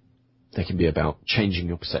changing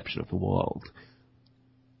your perception of the world.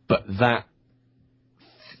 But that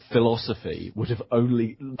philosophy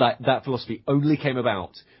that philosophy only came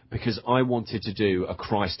about because I wanted to do a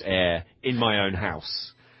Christ Air in my own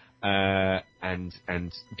house. And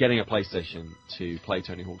getting a PlayStation to play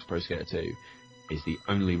Tony Hawk's Pro Skater 2 is the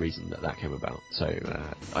only reason that came about. So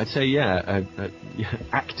I'd say,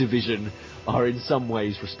 Activision are in some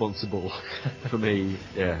ways responsible for me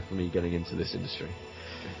getting into this industry.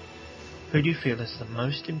 Who do you feel is the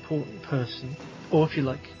most important person, or if you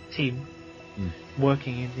like, team,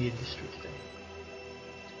 working in the industry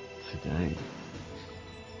today?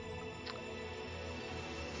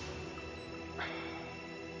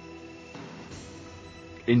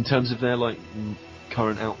 In terms of their like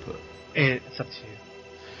current output? It's up to you.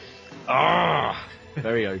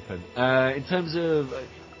 Very open. In terms of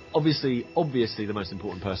obviously the most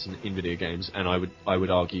important person in video games, and I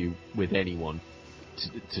would argue with anyone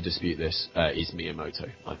to dispute this, is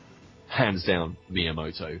Miyamoto. Hands down,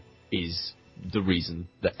 Miyamoto is the reason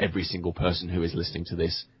that every single person who is listening to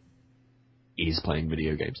this is playing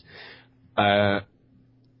video games.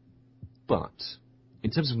 But in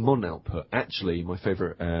terms of modern output, actually, my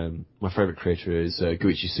favorite creator is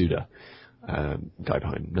Goichi Suda, guy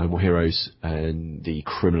behind No More Heroes and the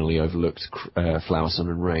criminally overlooked Flower, Sun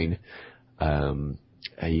and Rain.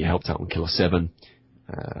 He helped out on Killer 7,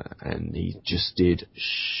 and he just did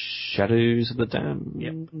Shadows of the Damned.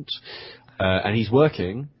 Yep. And he's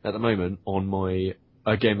working at the moment on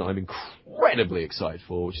a game that I'm incredibly excited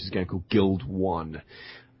for, which is a game called Guild 1,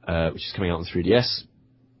 which is coming out on 3DS.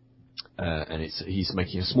 And he's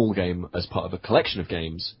making a small game as part of a collection of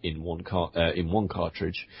games in one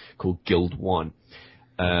cartridge called Guild 1.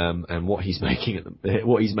 and what he's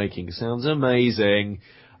making sounds amazing.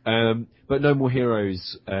 But No More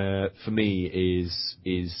Heroes, for me, is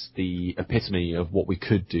the epitome of what we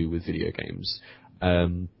could do with video games.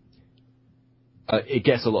 It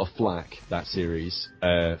gets a lot of flack, that series,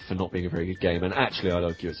 for not being a very good game, and actually I'd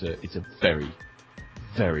argue it's a very,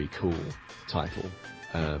 very cool title.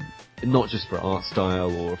 Not just for art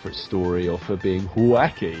style or for its story or for being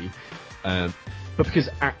wacky, but because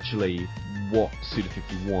actually what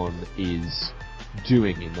Suda51 is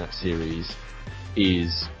doing in that series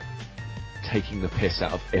is taking the piss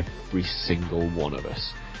out of every single one of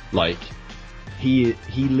us. Like, he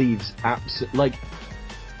leaves like,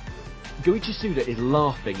 Goichi Suda is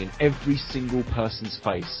laughing in every single person's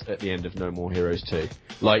face at the end of No More Heroes 2.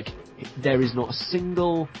 Like, there is not a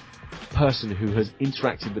single person who has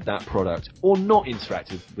interacted with that product, or not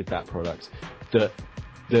interacted with that product, that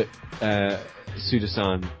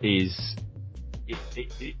Suda-san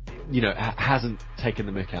hasn't taken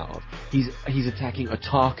the mick out of. He's attacking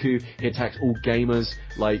otaku, he attacks all gamers,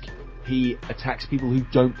 like, he attacks people who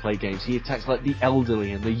don't play games. He attacks, like, the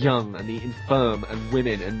elderly and the young and the infirm and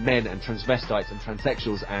women and men and transvestites and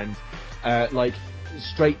transsexuals and, like,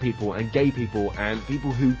 straight people and gay people and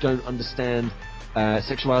people who don't understand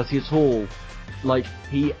sexuality at all. Like,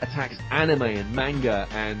 he attacks anime and manga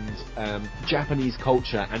and Japanese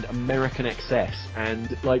culture and American excess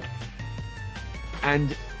and, like,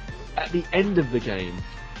 and at the end of the game,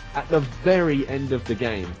 at the very end of the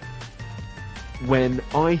game, when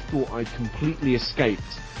I thought I'd completely escaped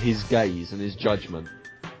his gaze and his judgment,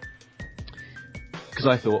 because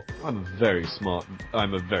I thought, I'm a very smart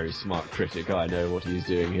critic, I know what he's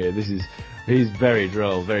doing here, he's very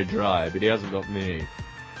droll, very dry, but he hasn't got me.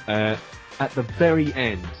 At the very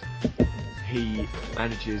end, he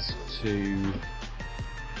manages to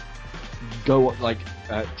go, like,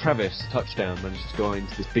 Travis Touchdown manages to go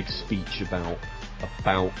into this big speech about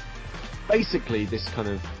basically this kind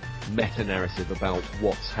of meta-narrative about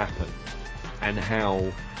what's happened and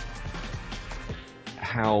how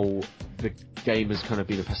the game has kind of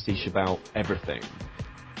been a pastiche about everything,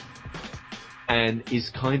 and is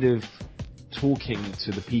kind of talking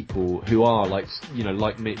to the people who are, like, you know,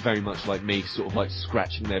 like me, very much like me, sort of like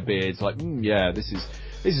scratching their beards, like, yeah, this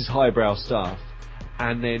is highbrow stuff.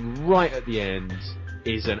 And then right at the end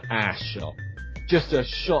is an ass shot, just a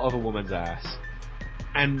shot of a woman's ass,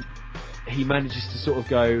 and he manages to sort of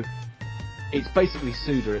go, it's basically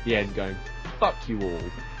Suda at the end going, fuck you all,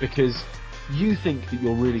 because you think that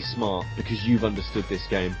you're really smart because you've understood this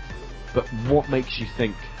game, but what makes you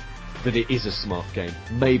think that it is a smart game?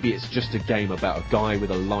 Maybe it's just a game about a guy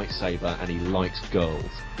with a lightsaber and he likes girls.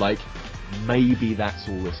 Like, maybe that's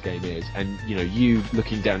all this game is. And, you know, you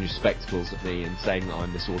looking down your spectacles at me and saying that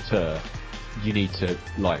I'm this auteur, you need to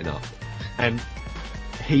lighten up. And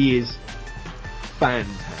he is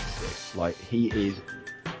fantastic. Like, he is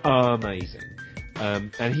amazing.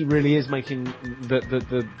 And he really is making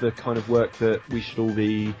the kind of work that we should all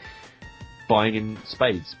be buying in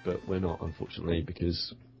spades, but we're not, unfortunately,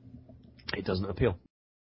 because it doesn't appeal.